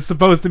Cruise is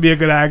supposed to be a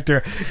good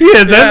actor. He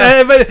is,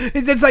 but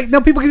it's like, no,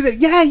 people can say,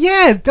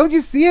 yeah, don't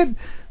you see it?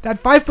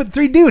 That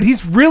 5'3" dude,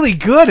 he's really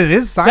good at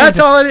his science. That's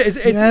all it is.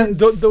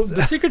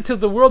 The secret to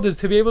the world is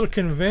to be able to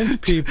convince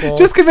people.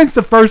 Just convince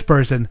the first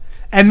person.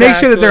 And make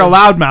sure that they're a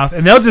loudmouth,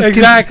 and they'll just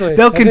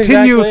they'll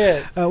continue.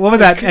 What was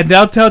that? And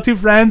they'll tell two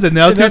friends, and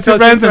they'll tell two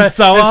friends, and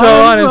so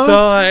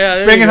on.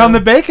 Yeah, bringing home the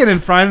bacon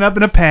and frying it up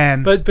in a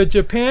pan. But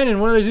Japan, and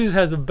one of those dudes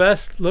has the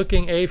best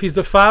looking ape. He's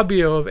the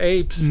Fabio of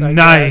apes.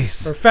 Nice.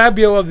 Or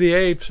Fabio of the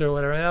apes, or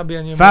whatever. That'll be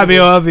on your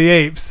Fabio of the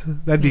apes.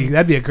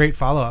 That'd be a great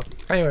follow up.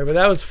 Anyway, but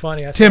that was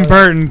funny. Tim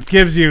Burton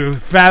gives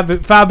you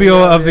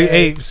Fabio of the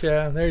apes.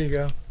 Yeah, there you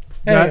go.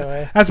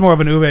 Anyway, that's more of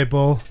an Uwe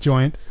Boll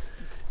joint.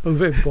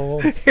 Uwe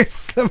Boll.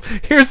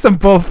 Here's some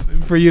bull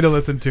for you to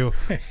listen to.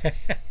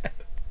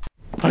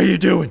 How you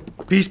doing?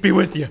 Peace be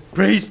with you.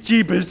 Praise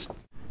Jeebus.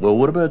 Well,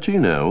 what about you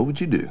now? What would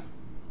you do?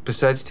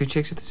 Besides two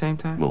chicks at the same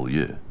time? Well,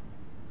 yeah.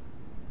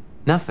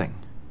 Nothing.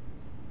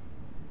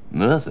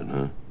 Nothing,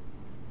 huh?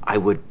 I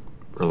would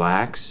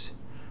relax.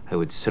 I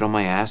would sit on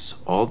my ass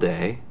all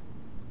day.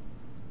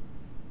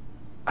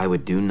 I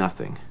would do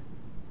nothing.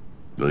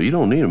 Well, you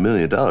don't need $1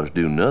 million to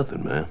do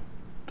nothing, man.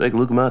 Take a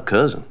look at my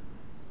cousin.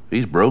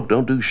 He's broke,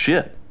 don't do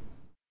shit.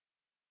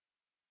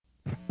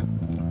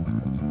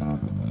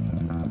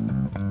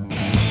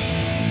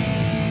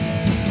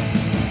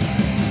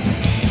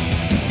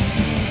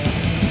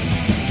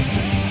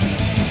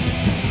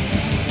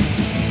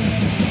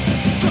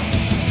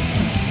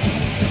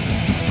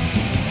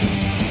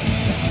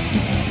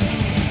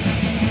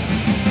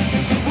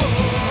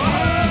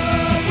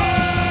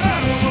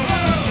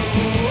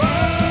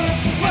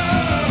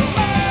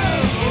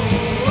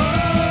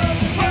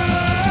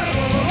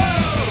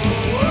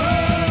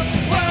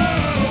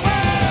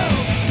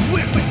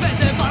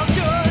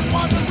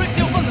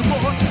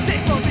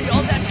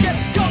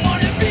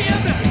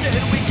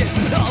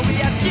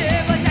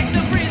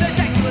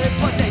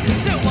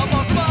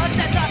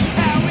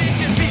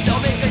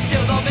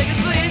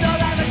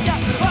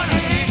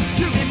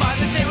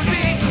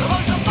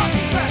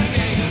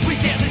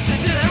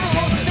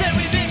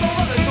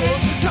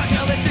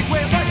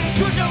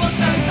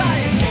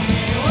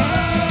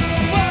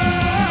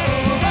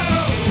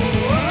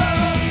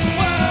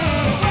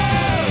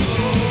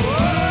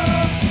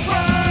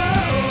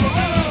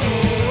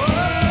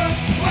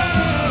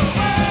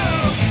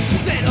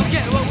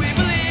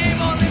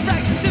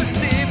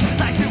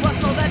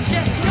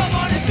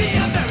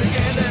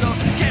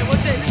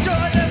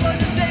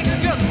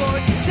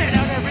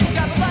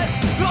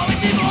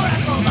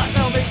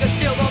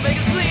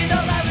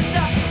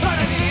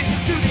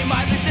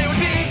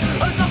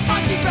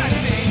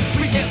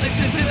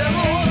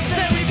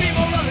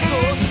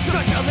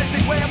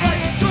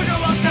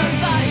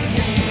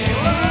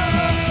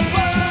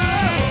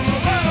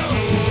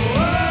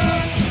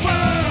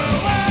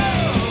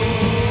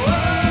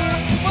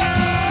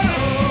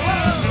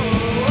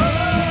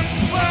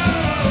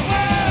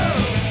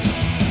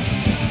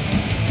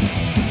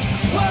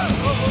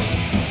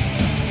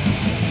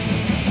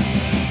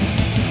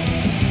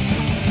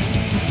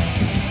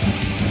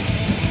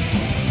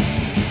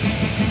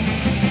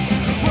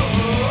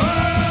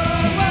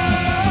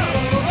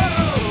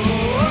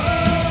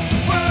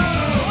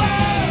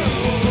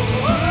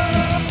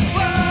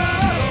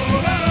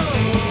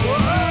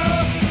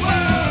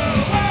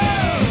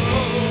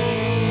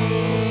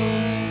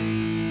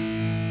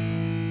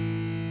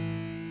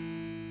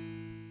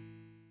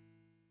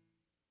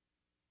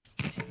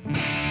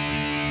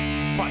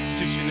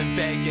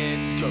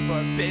 Vegas, good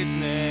for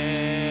business.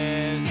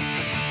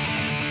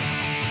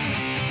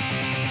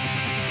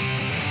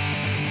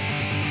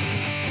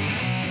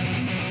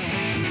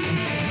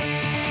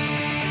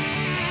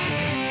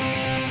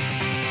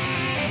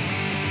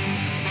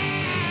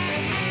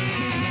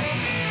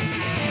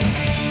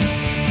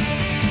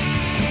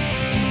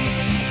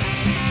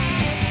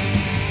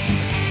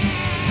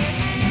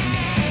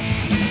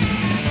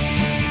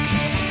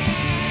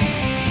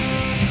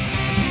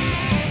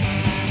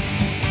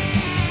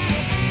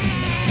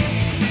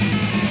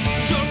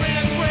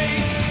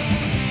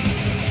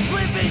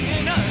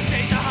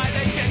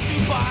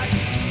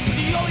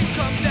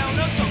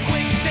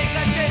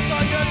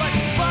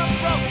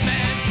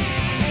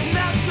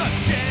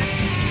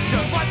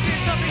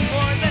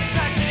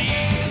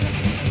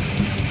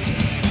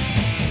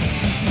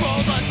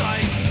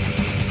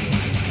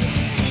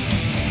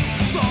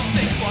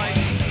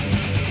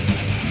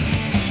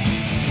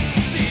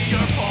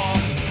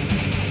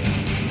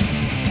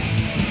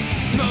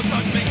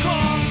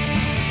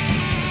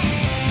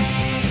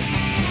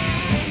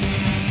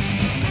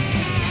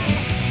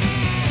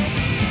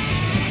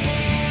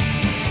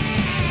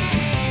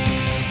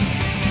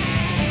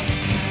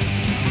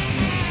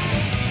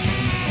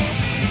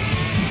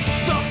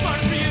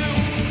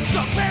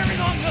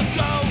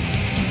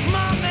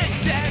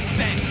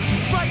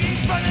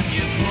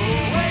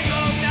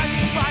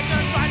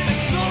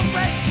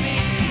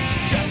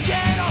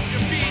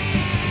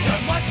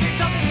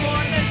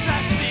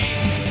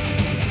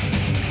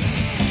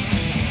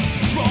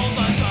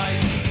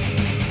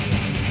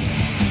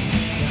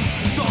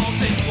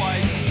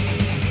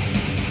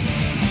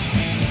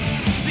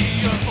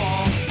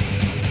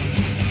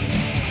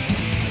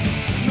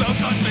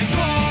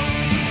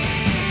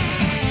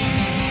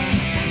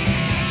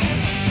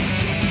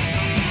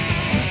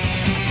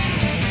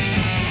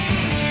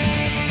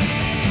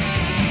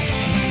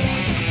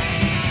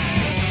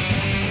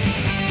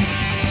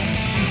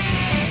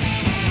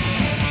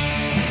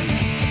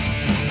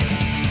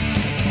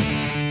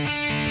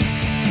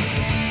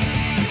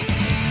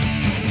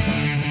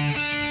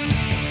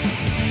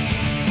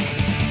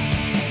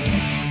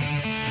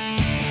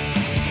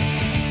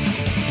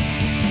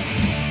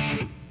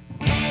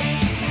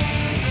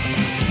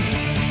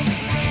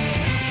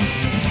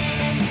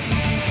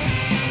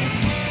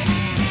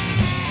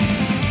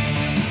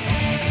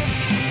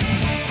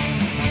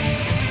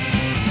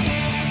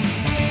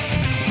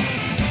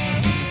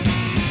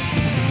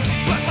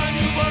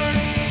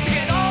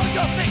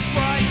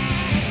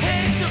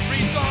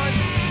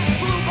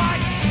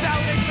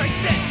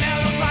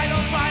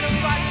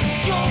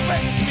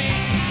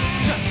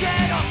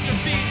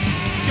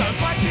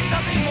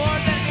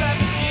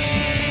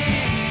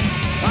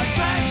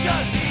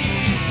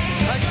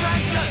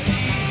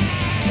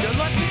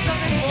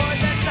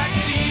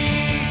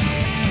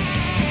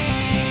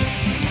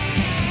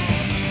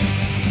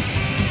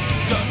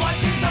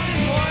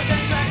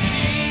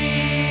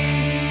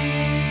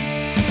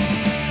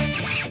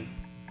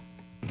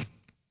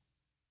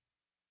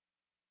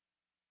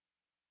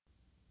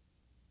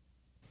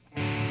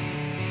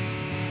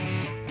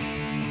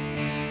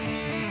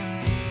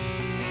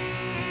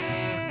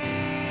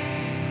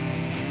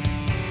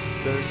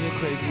 There's a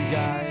crazy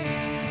guy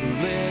who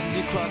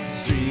lives across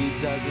the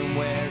street, doesn't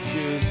wear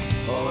shoes,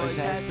 always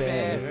has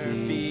bare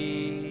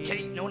feet.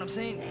 Okay, you know what I'm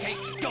saying? Okay,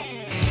 go.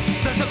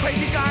 There's a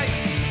crazy guy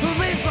who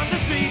lives on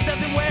the street,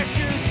 doesn't wear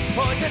shoes,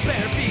 always has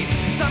bare feet.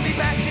 Zombie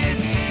patches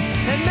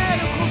and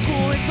medical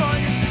school. It's on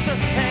your sister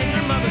and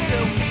your mother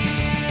too.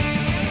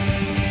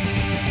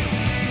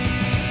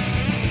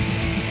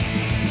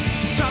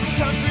 Zombie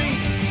country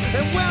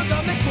and wound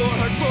on the floor,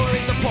 her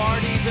stories of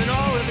parties and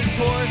all of his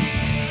tours.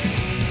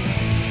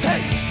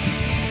 Hey!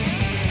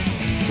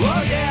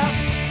 Oh yeah!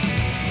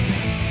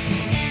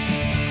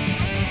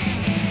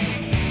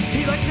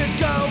 He likes to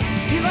go,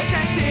 he likes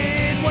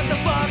acting, what the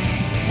fuck?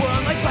 We're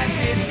on like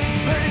plastic,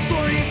 heard his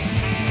stories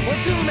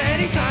one too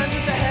many times,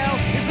 what the hell?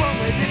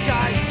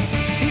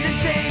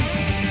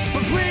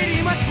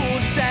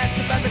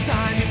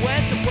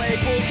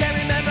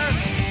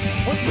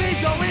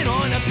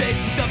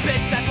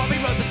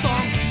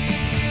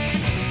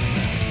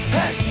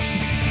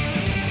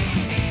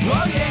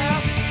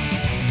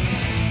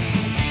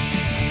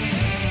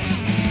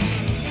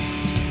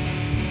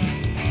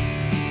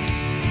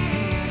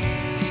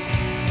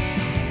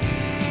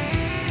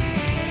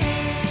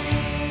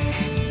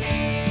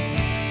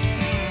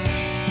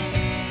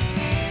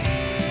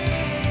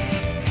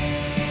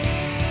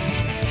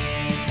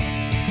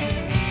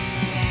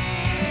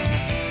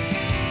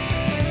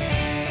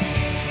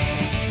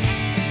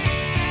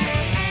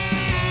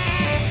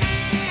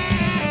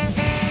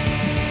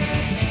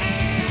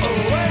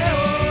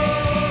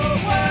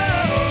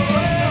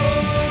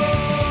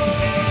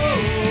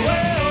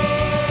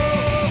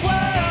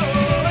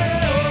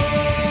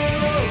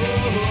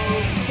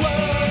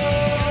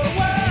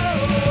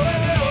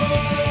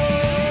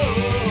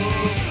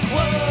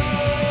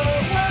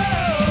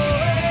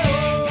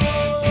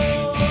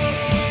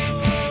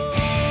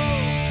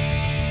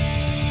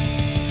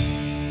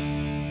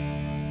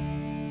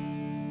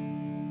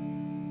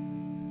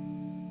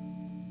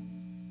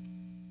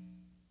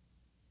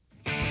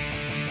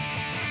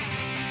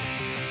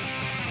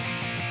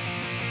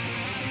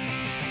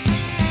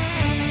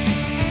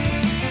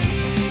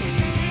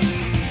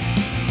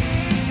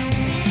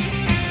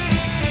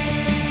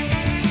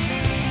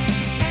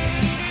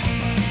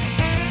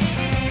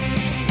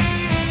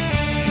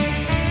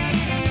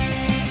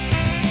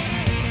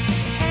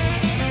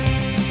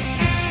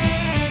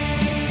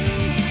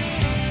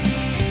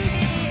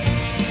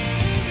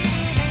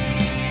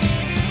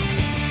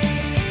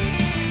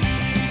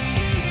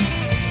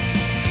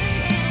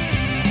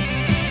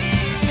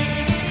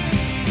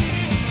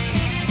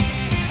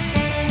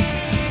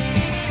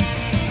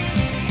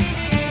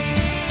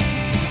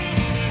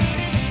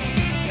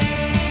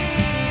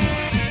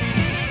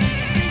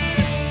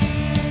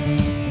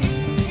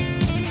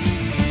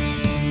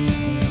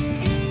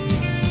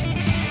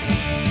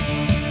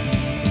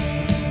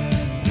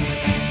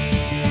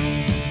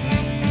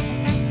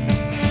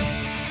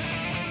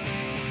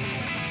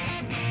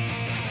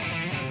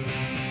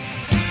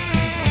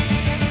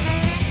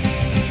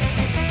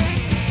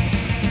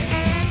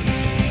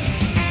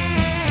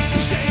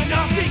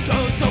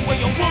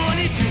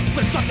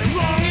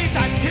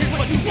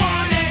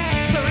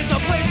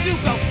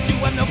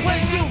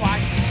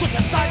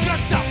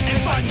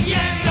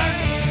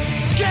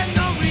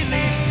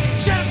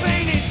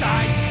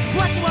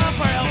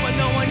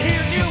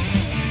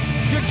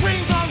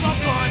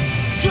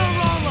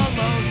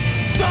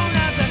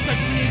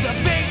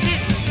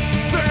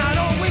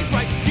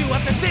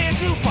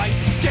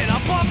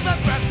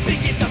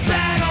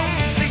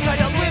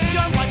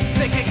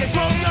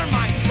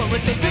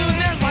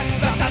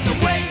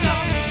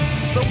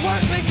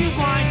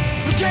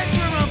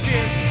 Picture of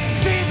beer,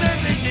 see their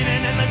vision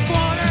in endless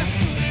water.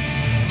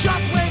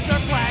 Just waves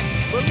are black,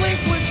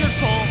 relinquish your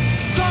soul.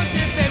 Cause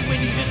if they win,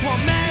 you just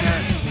won't matter.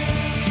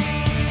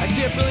 I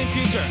see a brilliant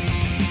future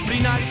for the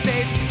United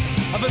States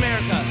of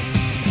America.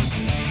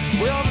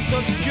 We all have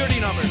social security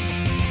numbers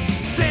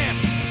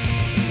stamped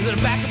into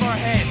the back of our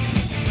heads.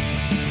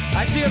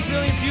 I see a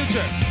brilliant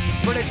future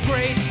for this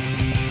great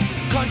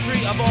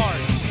country of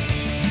ours.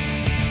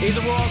 Either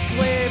we're all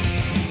slaves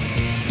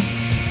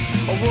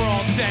or we're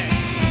all dead.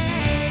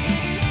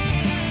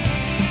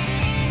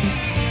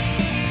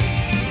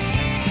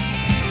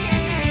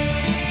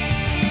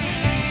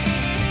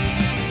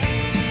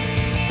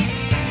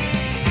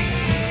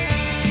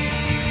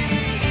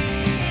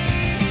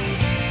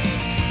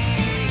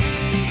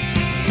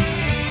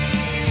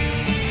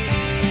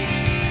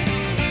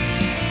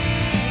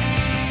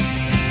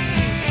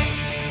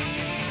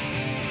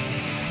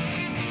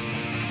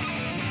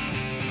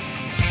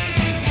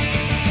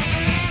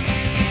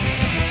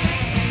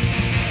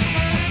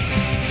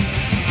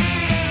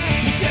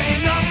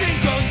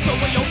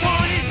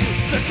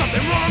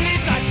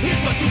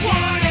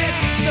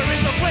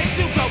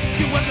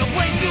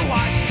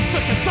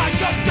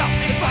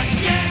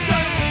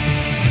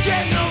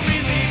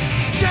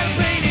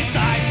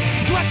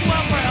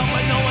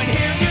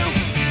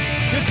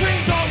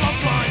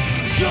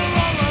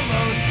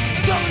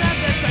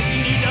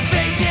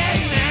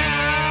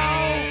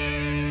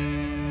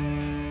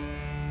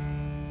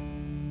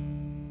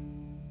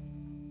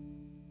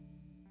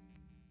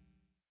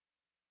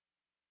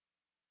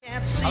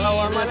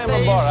 Hello, my name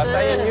is Borat.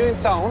 I am new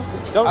in town.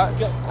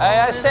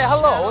 I say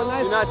hello.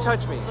 And do not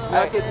touch me. Do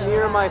not get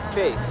near my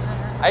face.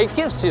 I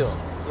kiss you.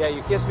 Yeah,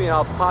 you kiss me and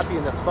I'll pop you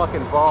in the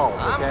fucking balls,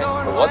 okay?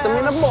 What the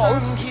mean of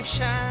balls?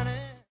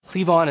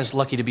 Cleavon is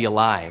lucky to be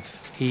alive.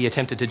 He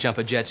attempted to jump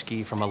a jet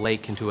ski from a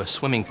lake into a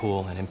swimming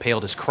pool and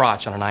impaled his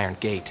crotch on an iron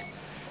gate.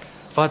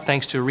 But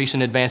thanks to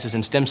recent advances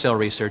in stem cell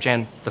research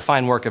and the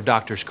fine work of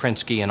Drs.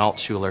 Krinsky and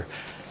Altshuler,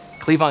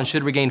 Cleavon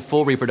should regain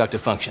full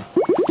reproductive function.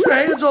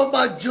 Hands off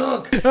my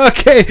junk.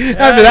 Okay,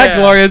 after that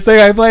glorious thing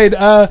I played,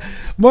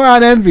 more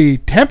on Envy.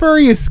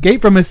 Temporary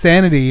escape from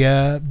insanity.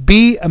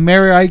 Be a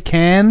Mary I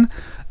Can.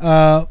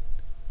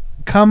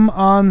 Come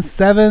on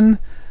 7.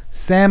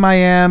 Sam I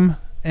Am.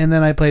 And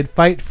then I played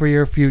Fight for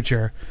Your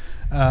Future.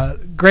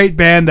 Great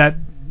band that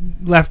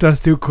left us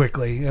too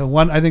quickly.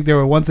 I think they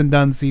were once and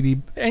done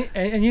CD.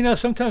 And you know,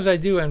 sometimes I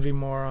do envy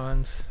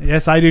morons.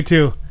 Yes, I do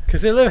too.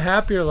 Because they live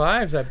happier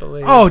lives, I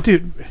believe. Oh,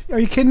 dude, are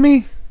you kidding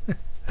me?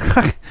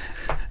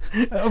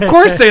 Of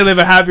course they live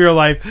a happier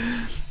life.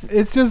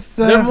 It's just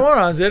they're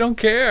morons. They don't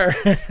care.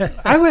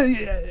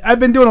 I've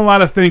been doing a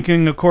lot of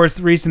thinking. Of course,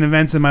 recent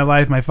events in my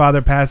life, my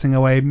father passing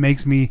away,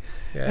 makes me.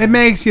 Yeah. It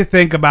makes you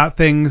think about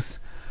things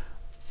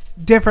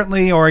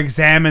differently or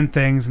examine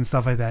things and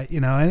stuff like that. You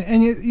know,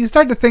 and you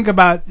start to think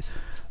about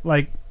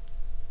like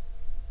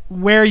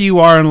where you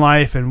are in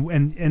life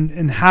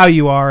and how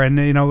you are. And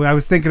you know, I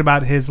was thinking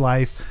about his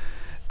life.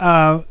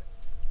 The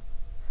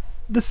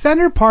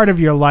center part of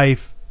your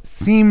life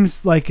seems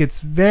like it's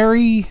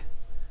very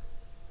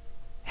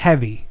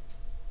heavy.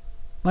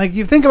 Like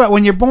you think about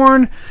when you're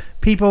born,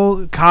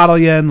 people coddle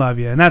you and love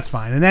you, and that's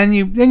fine. And then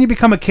you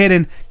become a kid,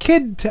 and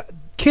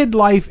kid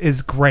life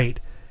is great.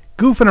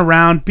 Goofing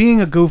around,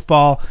 being a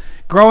goofball,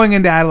 growing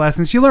into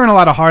adolescence, you learn a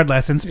lot of hard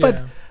lessons,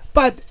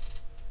 but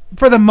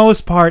for the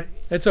most part,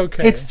 it's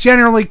okay. It's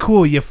generally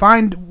cool. You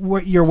find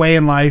your way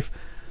in life,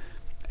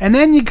 and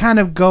then you kind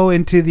of go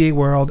into the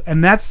world,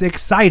 and that's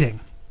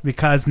exciting.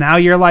 Because now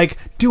you're like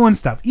doing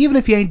stuff. Even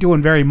if you ain't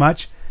doing very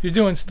much, you're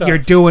doing stuff. You're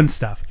doing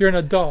stuff. You're an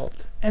adult.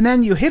 And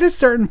then you hit a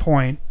certain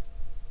point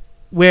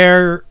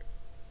where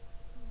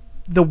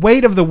the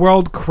weight of the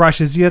world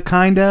crushes you,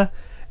 kinda,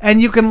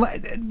 and you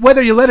can,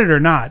 whether you let it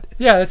or not.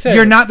 Yeah, that's it.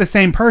 You're not the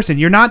same person.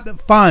 You're not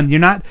fun. You're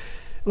not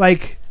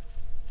like.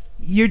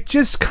 You're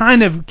just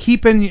kind of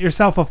keeping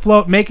yourself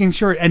afloat, making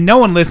sure, and no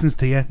one listens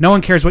to you. No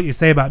one cares what you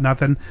say about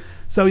nothing.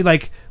 So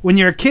like when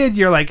you're a kid,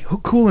 you're like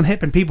cool and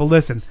hip, and people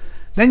listen.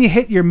 Then you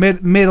hit your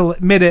middle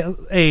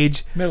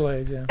age,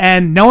 yeah.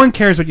 And no one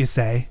cares what you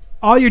say.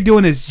 All you're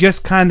doing is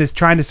just kind of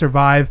trying to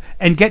survive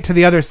and get to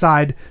the other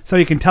side so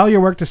you can tell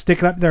your work to stick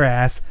it up their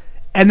ass,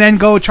 and then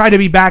go try to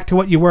be back to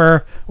what you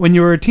were when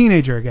you were a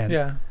teenager again.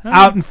 Yeah.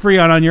 Out and free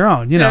on your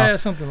own, you know. Yeah,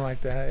 something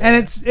like that. Yeah.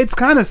 And it's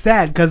kind of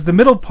sad because the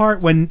middle part,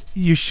 when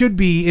you should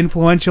be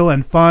influential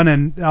and fun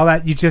and all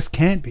that, you just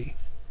can't be.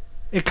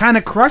 It kind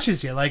of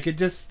crushes you. Like it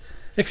just...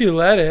 If you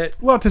let it.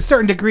 Well, to a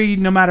certain degree,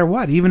 no matter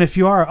what. Even if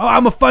you are,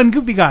 I'm a fun,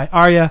 goofy guy.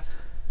 Are you?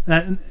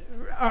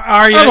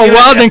 Are you? I'm a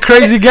wild and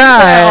crazy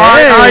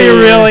guy. Are you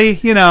really?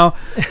 You know.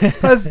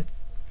 Because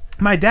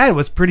my dad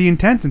was pretty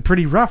intense and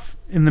pretty rough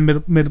in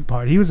the middle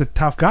part. He was a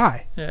tough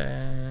guy.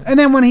 Yeah. And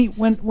then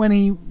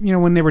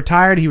when they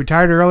retired, he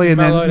retired early, and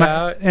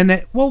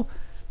then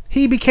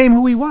he became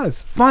who he was,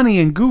 funny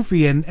and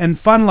goofy and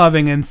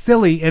fun-loving and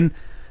silly, and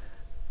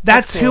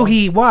that's cool. Who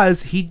he was.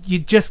 You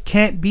just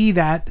can't be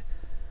that.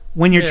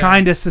 When you're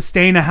trying to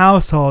sustain a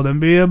household and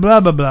be a blah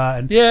blah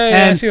blah.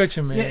 I see what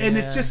you mean. And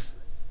it's just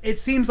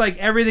it seems like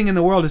everything in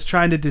the world is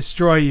trying to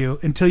destroy you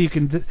until you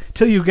get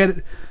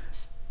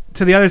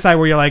to the other side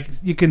where you're like,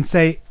 you can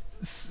say,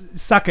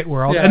 suck it,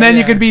 world, and then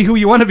you can be who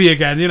you want to be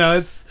again. You know,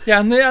 it's. Yeah,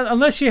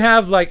 unless you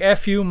have like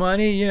FU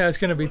money, you know, it's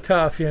gonna be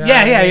tough. You know.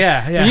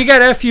 Yeah. When you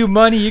got FU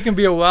money, you can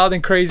be a wild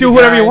and crazy. Do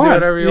whatever guy, you want. Do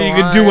whatever you want.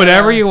 You can do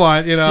whatever you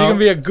want. You know. You can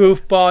be a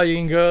goofball. You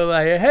can go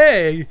like,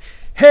 hey,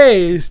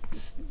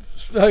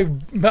 like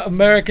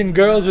American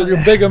girls with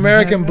your big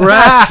American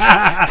breasts.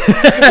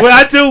 We're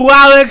not too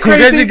wild and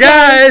crazy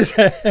guys.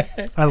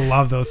 I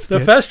love those skits. The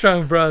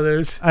Festrung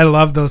brothers. I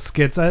love those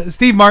skits.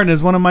 Steve Martin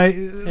is one of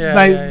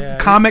my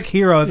comic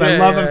heroes. I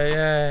love him.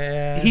 Yeah.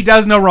 He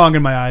does no wrong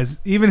in my eyes.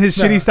 Even his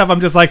shitty stuff,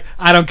 I'm just like,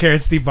 I don't care.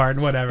 It's Steve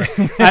Martin, whatever.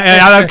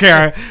 I don't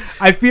care.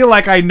 I feel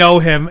like I know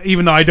him,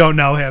 even though I don't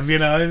know him. You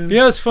know. You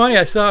know, it's funny.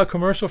 I saw a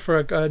commercial for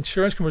an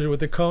insurance commercial with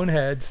the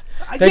Coneheads.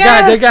 They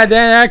got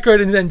Dan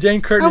Aykroyd and then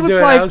Jane Curtin to do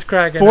it. I was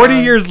cracking 40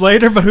 up. years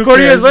later, but who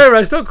 40 cares? years later,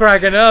 I'm still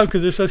cracking up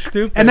because they're so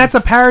stupid. And that's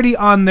a parody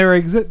on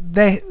their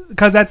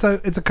because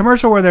it's a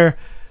commercial where they're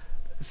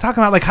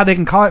talking about like how they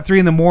can call it 3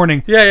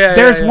 a.m.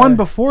 There's one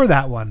before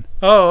that one.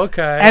 Oh,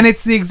 okay. And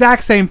it's the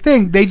exact same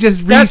thing. They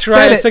just That's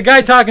right. it. It's a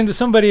guy talking to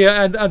somebody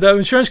at the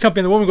insurance company,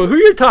 and the woman goes, "Who are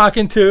you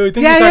talking to?"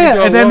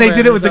 And then they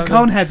did it with the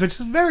Coneheads, which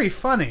is very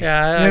funny.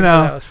 Yeah,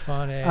 that was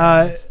funny.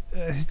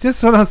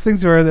 Just one of those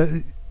things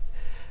where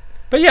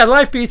But yeah,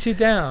 life beats you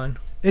down.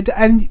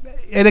 And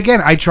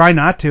again, I try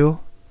not to.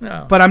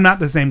 No. But I'm not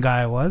the same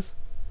guy I was.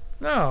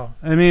 No.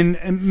 I mean,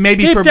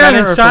 maybe deep for down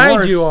better inside or for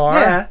worse. you are.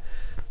 Yeah.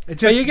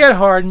 But you get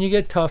hardened, you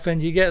get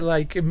toughened, you get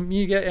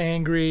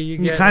angry,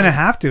 you kind of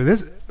have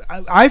to.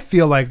 I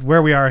feel like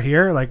where we are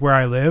here, like where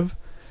I live,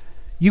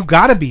 you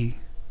gotta be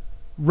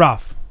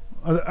rough,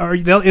 or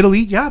it'll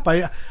eat you up.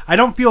 I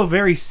don't feel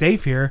very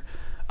safe here,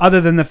 other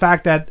than the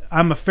fact that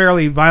I'm a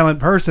fairly violent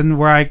person.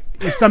 Where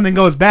if something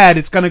goes bad,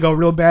 it's gonna go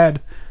real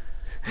bad.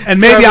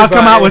 And maybe I'll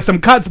come out with some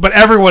cuts, but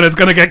everyone is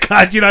going to get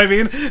cut, you know what I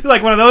mean? It's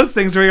like one of those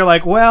things where you're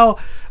like, well,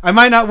 I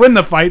might not win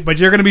the fight, but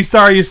you're going to be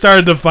sorry you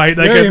started the fight.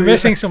 Like, you're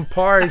missing some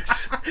parts.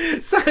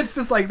 So it's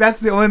just like, that's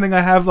the only thing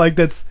I have, like,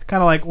 that's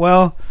kind of like,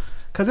 well,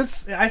 because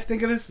I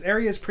think of this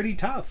area as pretty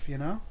tough, you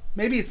know?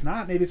 Maybe it's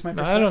not. Maybe it's my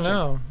perception. I don't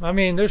know. I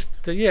mean, there's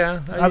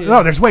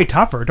no, there's way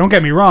tougher. Don't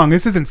get me wrong.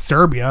 This isn't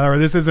Serbia, or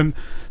this isn't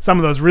some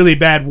of those really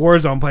bad war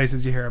zone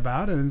places you hear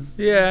about. And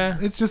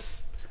it's just...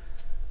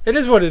 It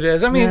is what it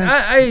is. I mean,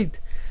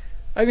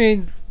 I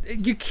mean,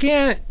 you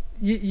can't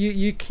like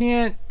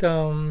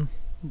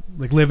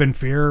live in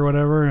fear or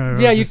whatever.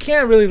 Yeah, you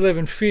can't really live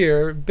in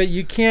fear, but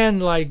you can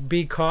like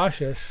be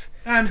cautious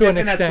to an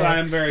extent. That's why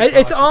I'm very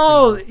cautious. It's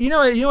all you know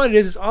what it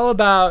is. It's all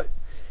about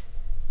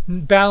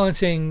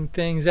balancing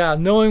things out,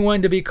 knowing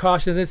when to be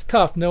cautious. It's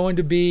tough, knowing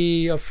to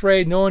be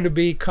afraid, knowing to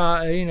be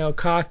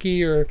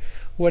cocky or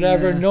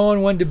whatever,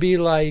 knowing when to be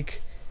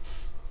like.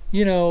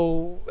 You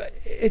know,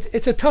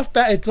 it's a tough.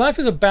 Life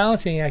is a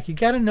balancing act. You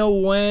got to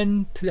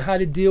know how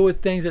to deal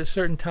with things at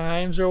certain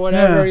times or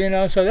whatever. You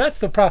know, so that's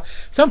the problem.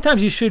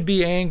 Sometimes you should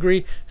be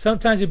angry.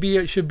 Sometimes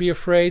you should be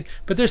afraid.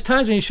 But there's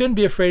times when you shouldn't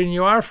be afraid and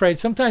you are afraid.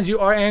 Sometimes you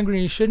are angry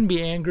and you shouldn't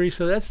be angry.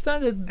 So that's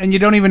not. And you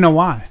don't even know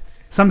why.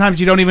 Sometimes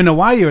you don't even know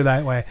why you're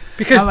that way.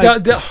 Because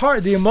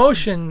the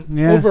emotion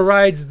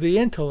overrides the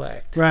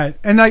intellect. Right.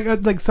 And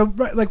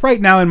like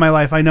right now in my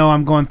life, I know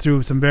I'm going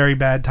through some very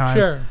bad times.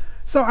 Sure.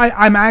 So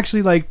I'm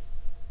actually like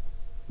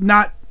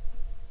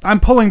I'm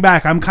pulling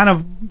back. I'm kind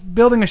of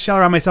building a shell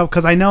around myself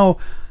because I know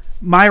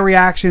my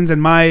reactions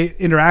and my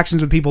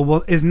interactions with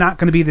people is not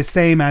going to be the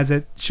same as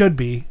it should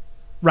be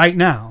right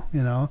now.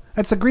 You know,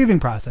 that's a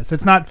grieving process.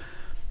 It's not.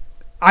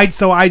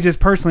 So I just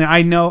personally,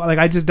 I know, like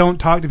I just don't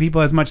talk to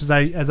people as much as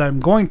I'm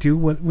going to.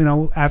 You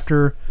know,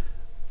 after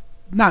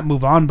not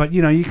move on, but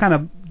you know, you kind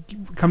of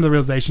come to the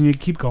realization you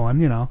keep going.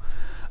 You know,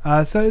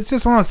 so it's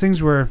just one of those things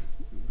where.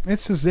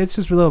 It's just a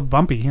little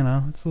bumpy, you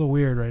know. It's a little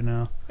weird right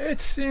now.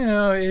 It's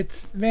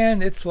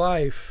it's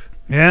life.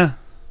 Yeah.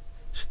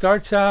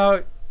 Starts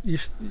out,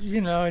 it's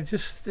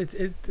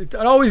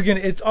always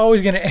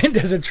gonna end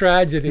as a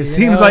tragedy. It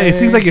seems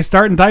like you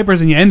start in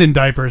diapers and you end in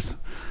diapers.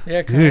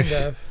 Yeah, kind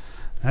of.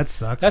 That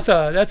sucks. That's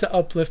an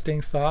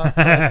uplifting thought.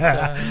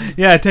 But,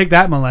 yeah, take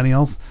that,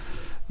 millennials.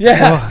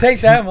 Yeah,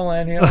 take that,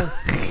 millennials,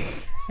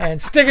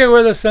 and stick it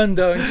where the sun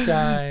don't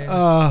shine.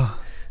 Oh.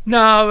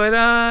 No, but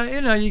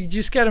you know, you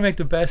just got to make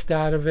the best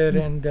out of it,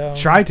 and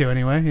try to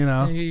anyway. You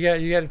know,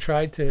 you got to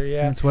try to.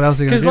 Yeah. That's what else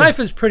you gonna do. Because life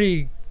is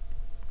pretty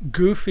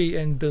goofy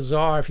and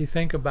bizarre if you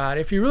think about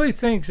it. If you really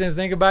think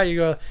about it, you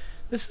go,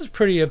 this is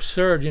pretty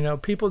absurd. You know,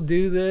 people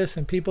do this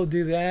and people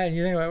do that, and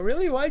you think, well,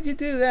 really, why'd you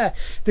do that?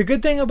 The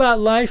good thing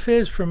about life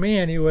is, for me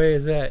anyway,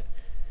 is that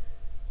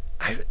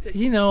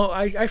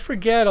I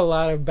forget a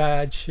lot of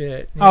bad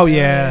shit. Oh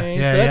yeah,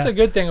 So that's a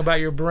good thing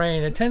about your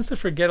brain. It tends to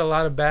forget a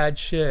lot of bad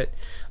shit.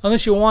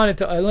 Unless you want it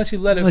to, unless you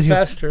let it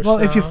fester. Well,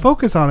 if you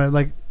focus on it,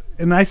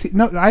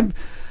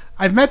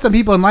 I've met some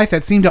people in life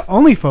that seem to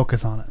only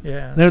focus on it.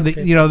 Yeah. They're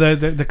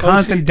the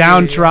constant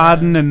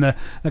downtrodden and the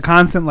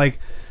constant like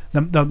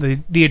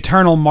the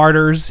eternal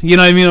martyrs, you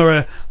know what I mean?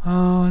 Or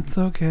oh, it's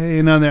okay,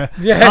 you know,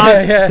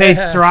 they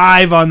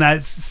thrive on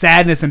that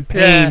sadness and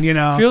pain, you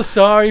know. Feel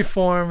sorry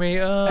for me.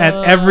 At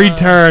every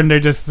turn, they're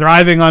just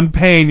thriving on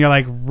pain. You're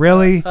like,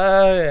 really?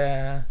 Oh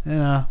yeah. You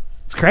know,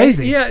 it's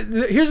crazy. Yeah.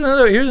 Here's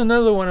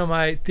another one of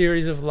my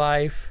theories of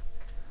life,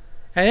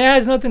 and it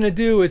has nothing to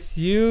do with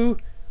you.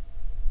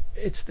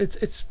 It's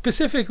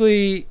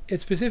specifically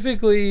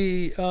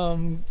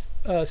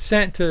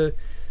sent to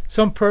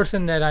some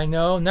person that I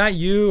know, not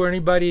you or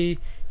anybody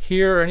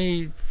here or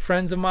any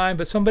friends of mine,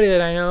 but somebody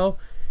that I know.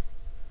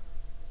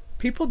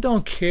 People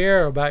don't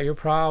care about your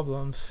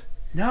problems.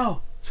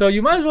 No. So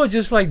you might as well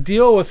just like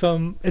deal with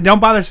them. And don't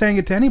bother saying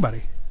it to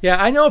anybody. Yeah,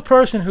 I know a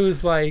person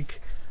who's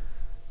like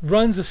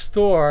runs a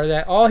store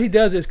that all he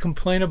does is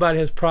complain about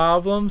his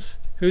problems.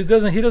 He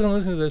doesn't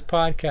listen to this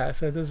podcast,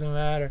 so it doesn't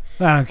matter.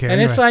 I don't care. And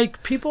anyway. It's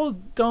like people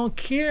don't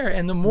care,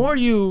 and the more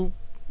you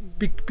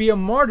be a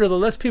martyr, the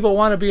less people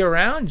want to be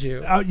around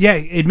you. Yeah,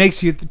 it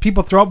makes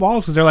people throw up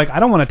walls because they're like, I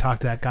don't want to talk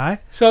to that guy.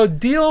 So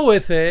deal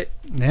with it.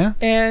 Yeah.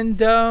 And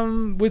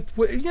with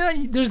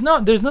there's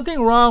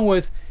nothing wrong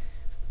with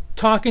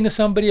talking to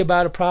somebody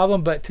about a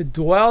problem, but to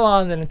dwell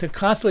on it and to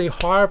constantly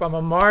harp, I'm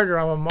a martyr,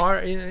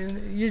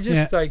 you're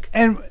just like.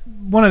 And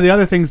one of the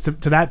other things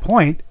to that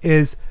point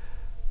is,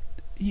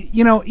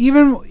 you know,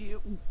 even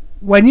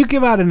when you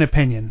give out an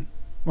opinion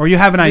or you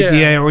have an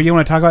idea or you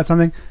want to talk about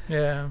something,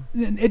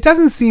 it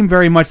doesn't seem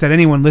very much that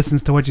anyone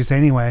listens to what you say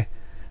anyway.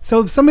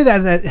 So somebody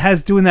that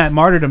has doing that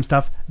martyrdom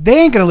stuff, they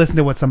ain't going to listen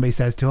to what somebody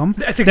says to them.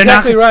 That's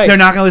exactly right. They're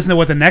not going to listen to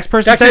what the next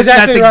person says.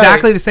 That's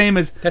exactly the same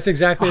as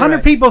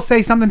 100 people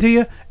say something to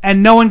you,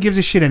 and no one gives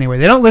a shit anyway.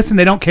 They don't listen.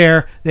 They don't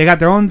care. They got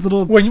their own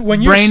little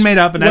brain made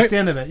up, and that's the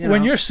end of it.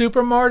 When you're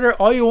super martyr,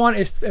 all you want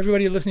is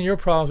everybody to listen to your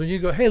problems. When you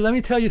go, hey, let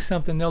me tell you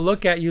something, they'll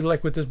look at you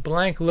like with this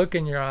blank look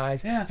in your eyes.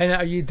 Yeah. And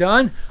are you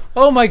done?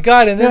 Oh my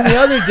God! And then the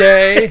other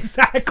day,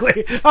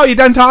 exactly. Oh, you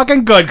done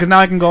talking? Good, because now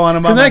I can go on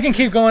about. Because I can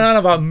keep going on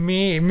about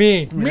me.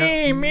 Mini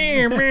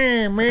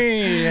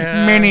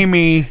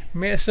me.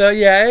 So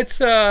yeah, it's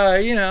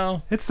you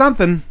know, it's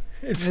something.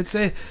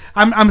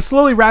 I'm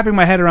slowly wrapping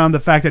my head around the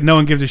fact that no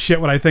one gives a shit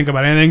what I think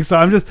about anything. So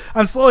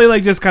I'm slowly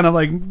like just kind of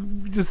like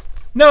just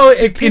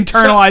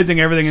internalizing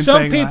everything and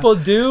some saying people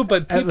do,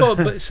 but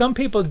some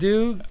people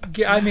do.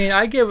 I mean,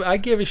 I give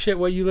a shit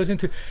what you listen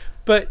to,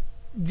 but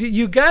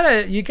you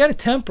gotta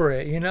temper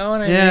it. You know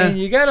what I mean?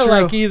 You gotta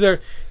like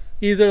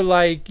either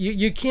like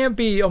you can't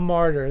be a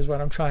martyr is what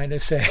I'm trying to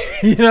say.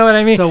 You know what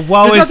I mean? So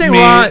woe is me.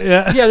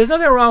 There's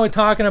nothing wrong with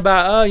talking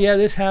about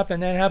this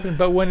happened, that happened,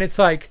 but when it's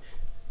like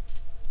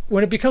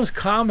when it becomes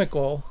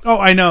comical. Oh,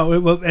 I know. It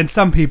will, and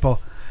some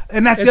people,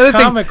 and that's it's the other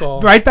comical.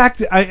 thing. Right back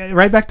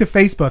to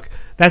Facebook.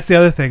 That's the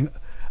other thing.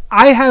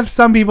 I have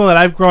some people that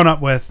I've grown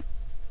up with.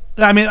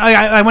 I mean,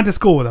 I went to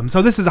school with them,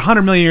 so this is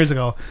 100 million years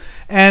ago,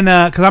 and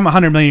because I'm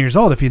 100 million years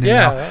old, if you didn't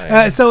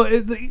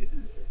know.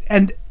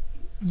 And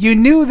you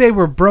knew they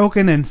were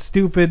broken and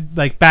stupid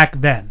like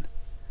back then.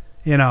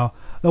 You know,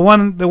 the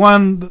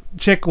one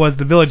chick was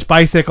the Village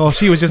Bicycle.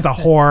 She was just a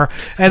whore.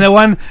 And the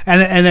one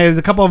and there's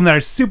a couple of them that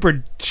are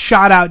super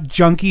shot out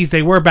junkies.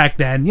 They were back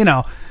then, you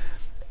know.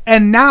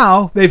 And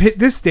now they've hit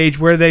this stage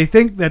where they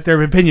think that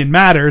their opinion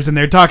matters, and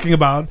they're talking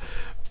about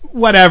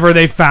whatever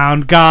they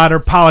found, God or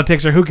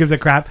politics or who gives a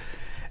crap.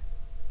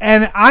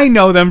 And I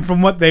know them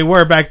from what they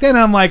were back then. And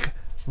I'm like,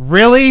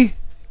 really?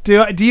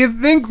 Do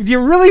you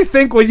really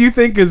think what you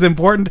think is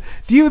important?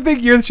 Do you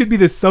think you should be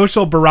the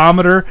social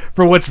barometer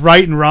for what's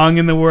right and wrong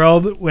in the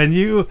world when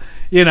you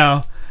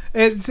know,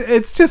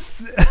 it's just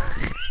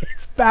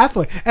it's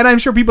baffling. And I'm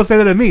sure people say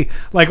that to me,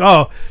 like,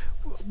 oh,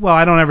 well,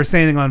 I don't ever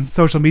say anything on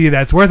social media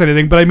that's worth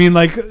anything, but I mean,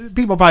 like,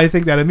 people probably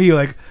think that of me,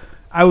 like,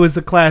 I was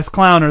the class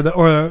clown or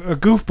a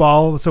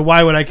goofball, so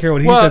why would I care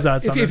what he says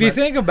on something? If you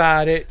think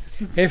about it,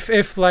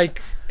 if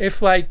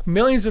like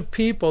millions of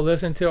people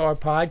listen to our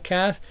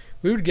podcast,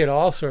 we would get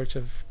all sorts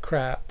of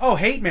crap. Oh,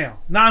 hate mail.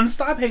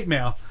 Non-stop hate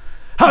mail.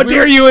 How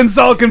dare you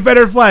insult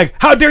Confederate flag?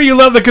 How dare you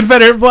love the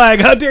Confederate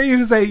flag? How dare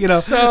you say, you know.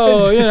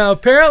 So, you know,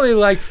 apparently,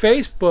 like,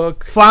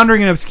 Facebook.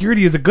 Floundering in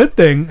obscurity is a good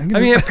thing. I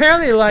mean,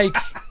 apparently, like,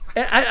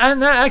 I'm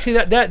not actually,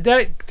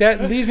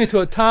 that leads me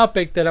to a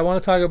topic that I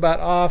want to talk about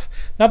off,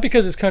 not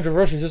because it's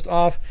controversial, just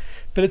off,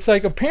 but it's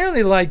like,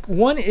 apparently, like,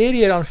 one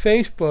idiot on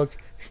Facebook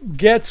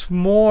gets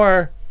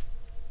more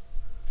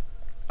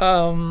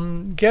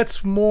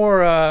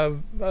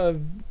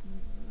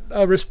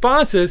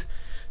responses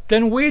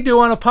than we do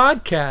on a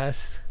podcast.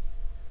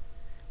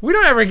 We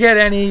don't ever get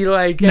any,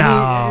 like,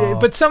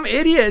 but some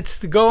idiots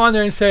to go on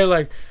there and say,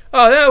 like,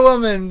 oh, that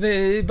woman,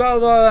 blah, blah,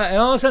 blah, and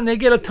all of a sudden they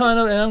get a ton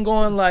of, and I'm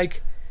going,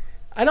 like,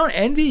 I don't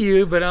envy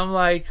you, but I'm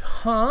like,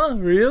 huh,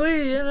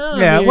 really? You know?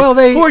 Yeah, I mean, well,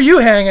 who are you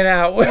hanging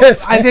out with?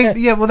 I think,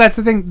 well, that's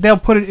the thing. They'll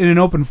put it in an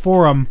open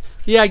forum.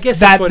 Yeah, I guess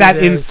that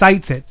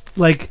incites it.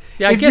 Like,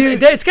 yeah, I guess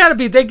it's got to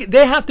be.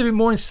 They have to be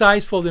more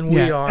insightful than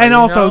we are. And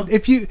also,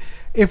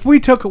 if we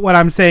took what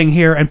I'm saying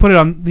here and put it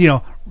on, you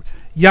know,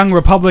 Young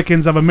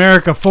Republicans of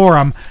America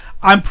forum,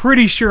 I'm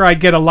pretty sure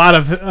I'd get a lot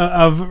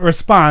of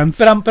response.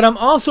 But I'm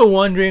also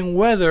wondering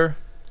whether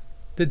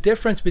the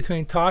difference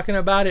between talking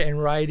about it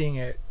and writing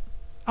it.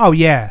 Oh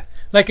yeah.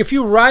 Like if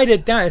you write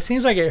it down, it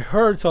seems like it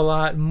hurts a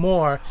lot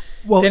more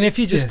than if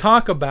you just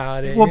talk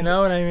about it. Well, you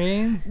know what I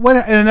mean?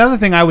 And another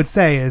thing I would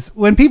say is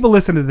when people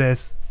listen to this,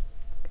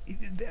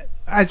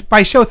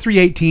 by show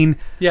 318,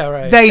 yeah,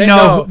 right. They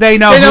know who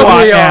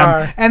I am,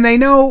 are. and they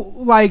know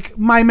like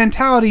my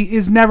mentality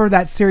is never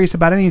that serious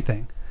about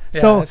anything.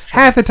 Yeah, so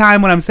half the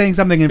time when I'm saying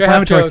something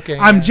inflammatory,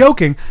 I'm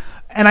joking,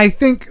 and I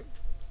think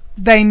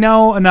they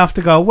know enough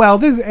to go, well,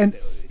 this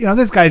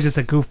guy's just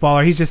a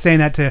goofball, or he's just saying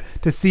that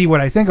to see what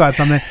I think about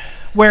something.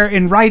 Where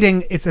in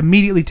writing, it's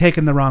immediately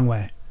taken the wrong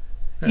way.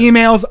 Yeah.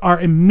 Emails are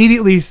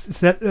immediately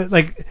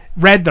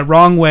read the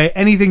wrong way.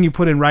 Anything you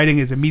put in writing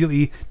is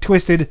immediately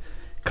twisted,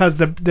 because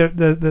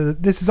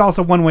this is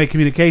also one-way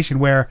communication,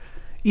 where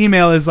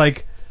email is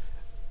like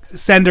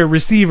sender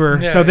receiver,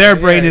 so their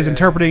brain is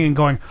interpreting and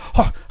going,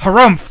 oh,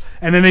 harumph,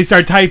 and then they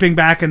start typing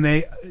back, and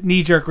they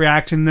knee-jerk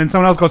reaction, and then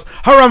someone else goes,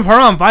 harumph,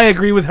 harumph, I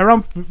agree with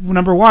harumph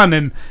number one,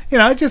 and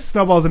it just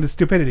snowballs into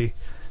stupidity.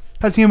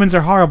 Because humans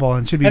are horrible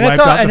and should be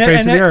wiped off the face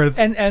of the earth.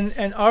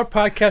 And our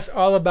podcast's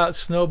all about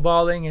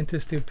snowballing into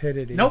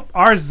stupidity. Nope,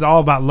 ours is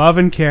all about love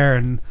and care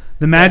and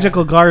the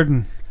magical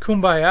garden.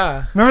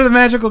 Kumbaya. Remember the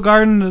magical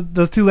garden,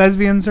 those two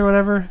lesbians or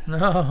whatever?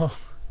 No.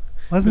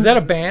 Was that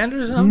a band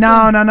or something?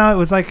 No. It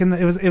was like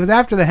it was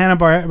after the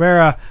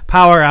Hanna-Barbera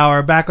Power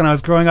Hour back when I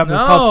was growing up. It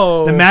was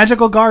called The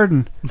Magical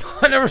Garden.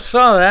 I never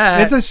saw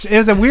that. It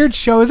was a weird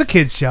show. It was a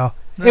kids show.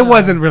 It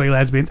wasn't really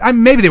lesbians.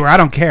 Maybe they were. I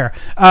don't care.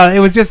 It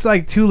was just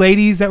like two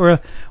ladies that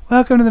were,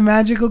 welcome to the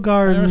magical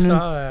garden. I never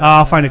saw that.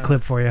 I'll find a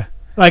clip for you.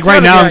 Like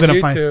right now, I'm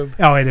gonna find.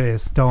 Oh, it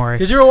is. Don't worry.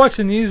 Did you ever watch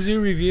the New Zoo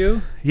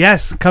Review?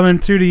 Yes, coming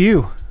through to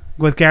you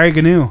with Gary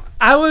Gnu.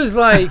 I was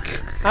like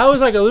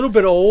a little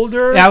bit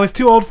older. Yeah, I was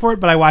too old for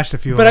it, but I watched a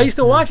few. But I used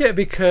to watch it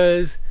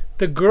because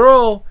the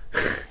girl.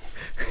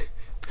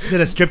 Did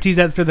a striptease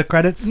after the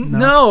credits?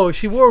 No,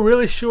 she wore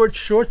really short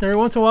shorts, and every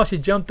once in a while she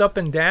jumped up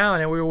and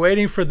down, and we were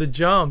waiting for the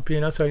jump,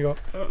 so you go.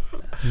 Nice.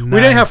 We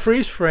didn't have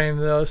freeze frame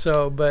though,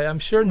 but I'm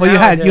sure. Well,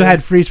 you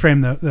had freeze frame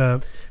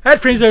the. I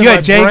had freeze frame. You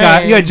had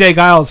Jay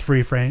Giles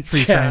free frame.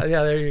 Yeah,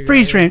 there you go.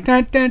 Freeze frame.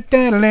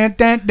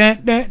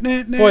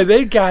 Boy,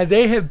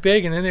 they hit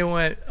big, and then they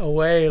went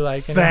away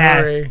like in a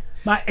hurry.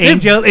 My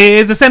angel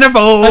is the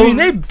centerfold. I mean,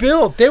 they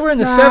were in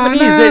the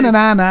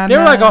 70s. They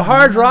were like a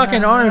hard rock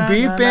and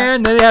R&B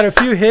band. Then they had a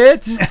few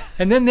hits,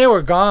 and then they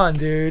were gone,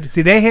 dude.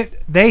 See,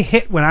 they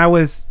hit when I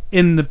was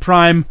in the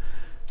prime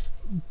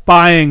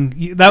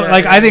buying.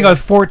 I think I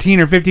was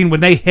 14 or 15 when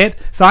they hit.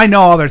 So I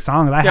know all their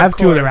songs. I have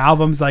two of their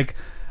albums. Like,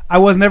 I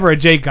was never a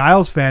Jay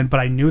Giles fan, but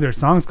I knew their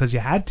songs because you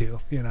had to,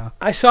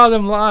 I saw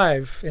them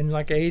live in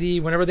like 80,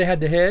 whenever they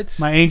had the hits.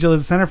 My angel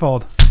is the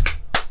centerfold.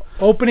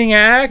 Opening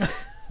act.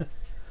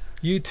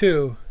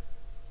 U2.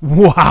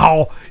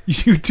 Wow.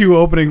 U2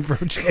 opening for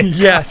Jay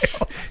Yes.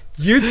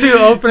 U2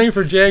 opening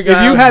for Jay Giles.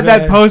 If you had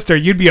that poster,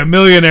 you'd be a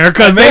millionaire.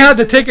 Cause they had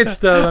the ticket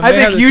stub. I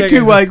think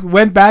U2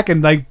 went back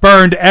and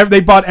burned. They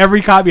bought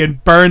every copy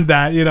and burned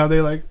that.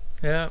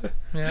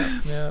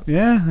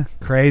 Yeah,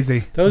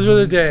 crazy. Those were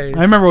the days.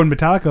 I remember when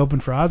Metallica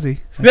opened for Ozzy.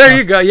 There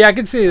you go. Yeah, I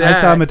can see that.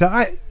 I saw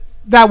Metallica.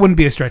 That wouldn't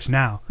be a stretch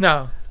now.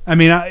 No. I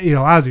mean,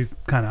 Ozzy's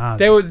kind of Ozzy.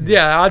 They would,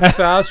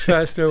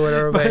 Ozfest or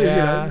whatever. But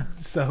yeah.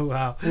 So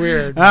wow.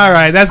 Weird. All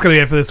right, that's gonna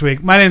be it for this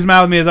week. My name's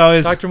Matt, with me as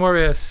always, Dr.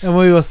 Morbius, and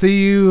we will see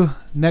you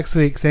next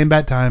week. Same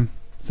bat time,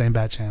 same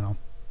bat channel.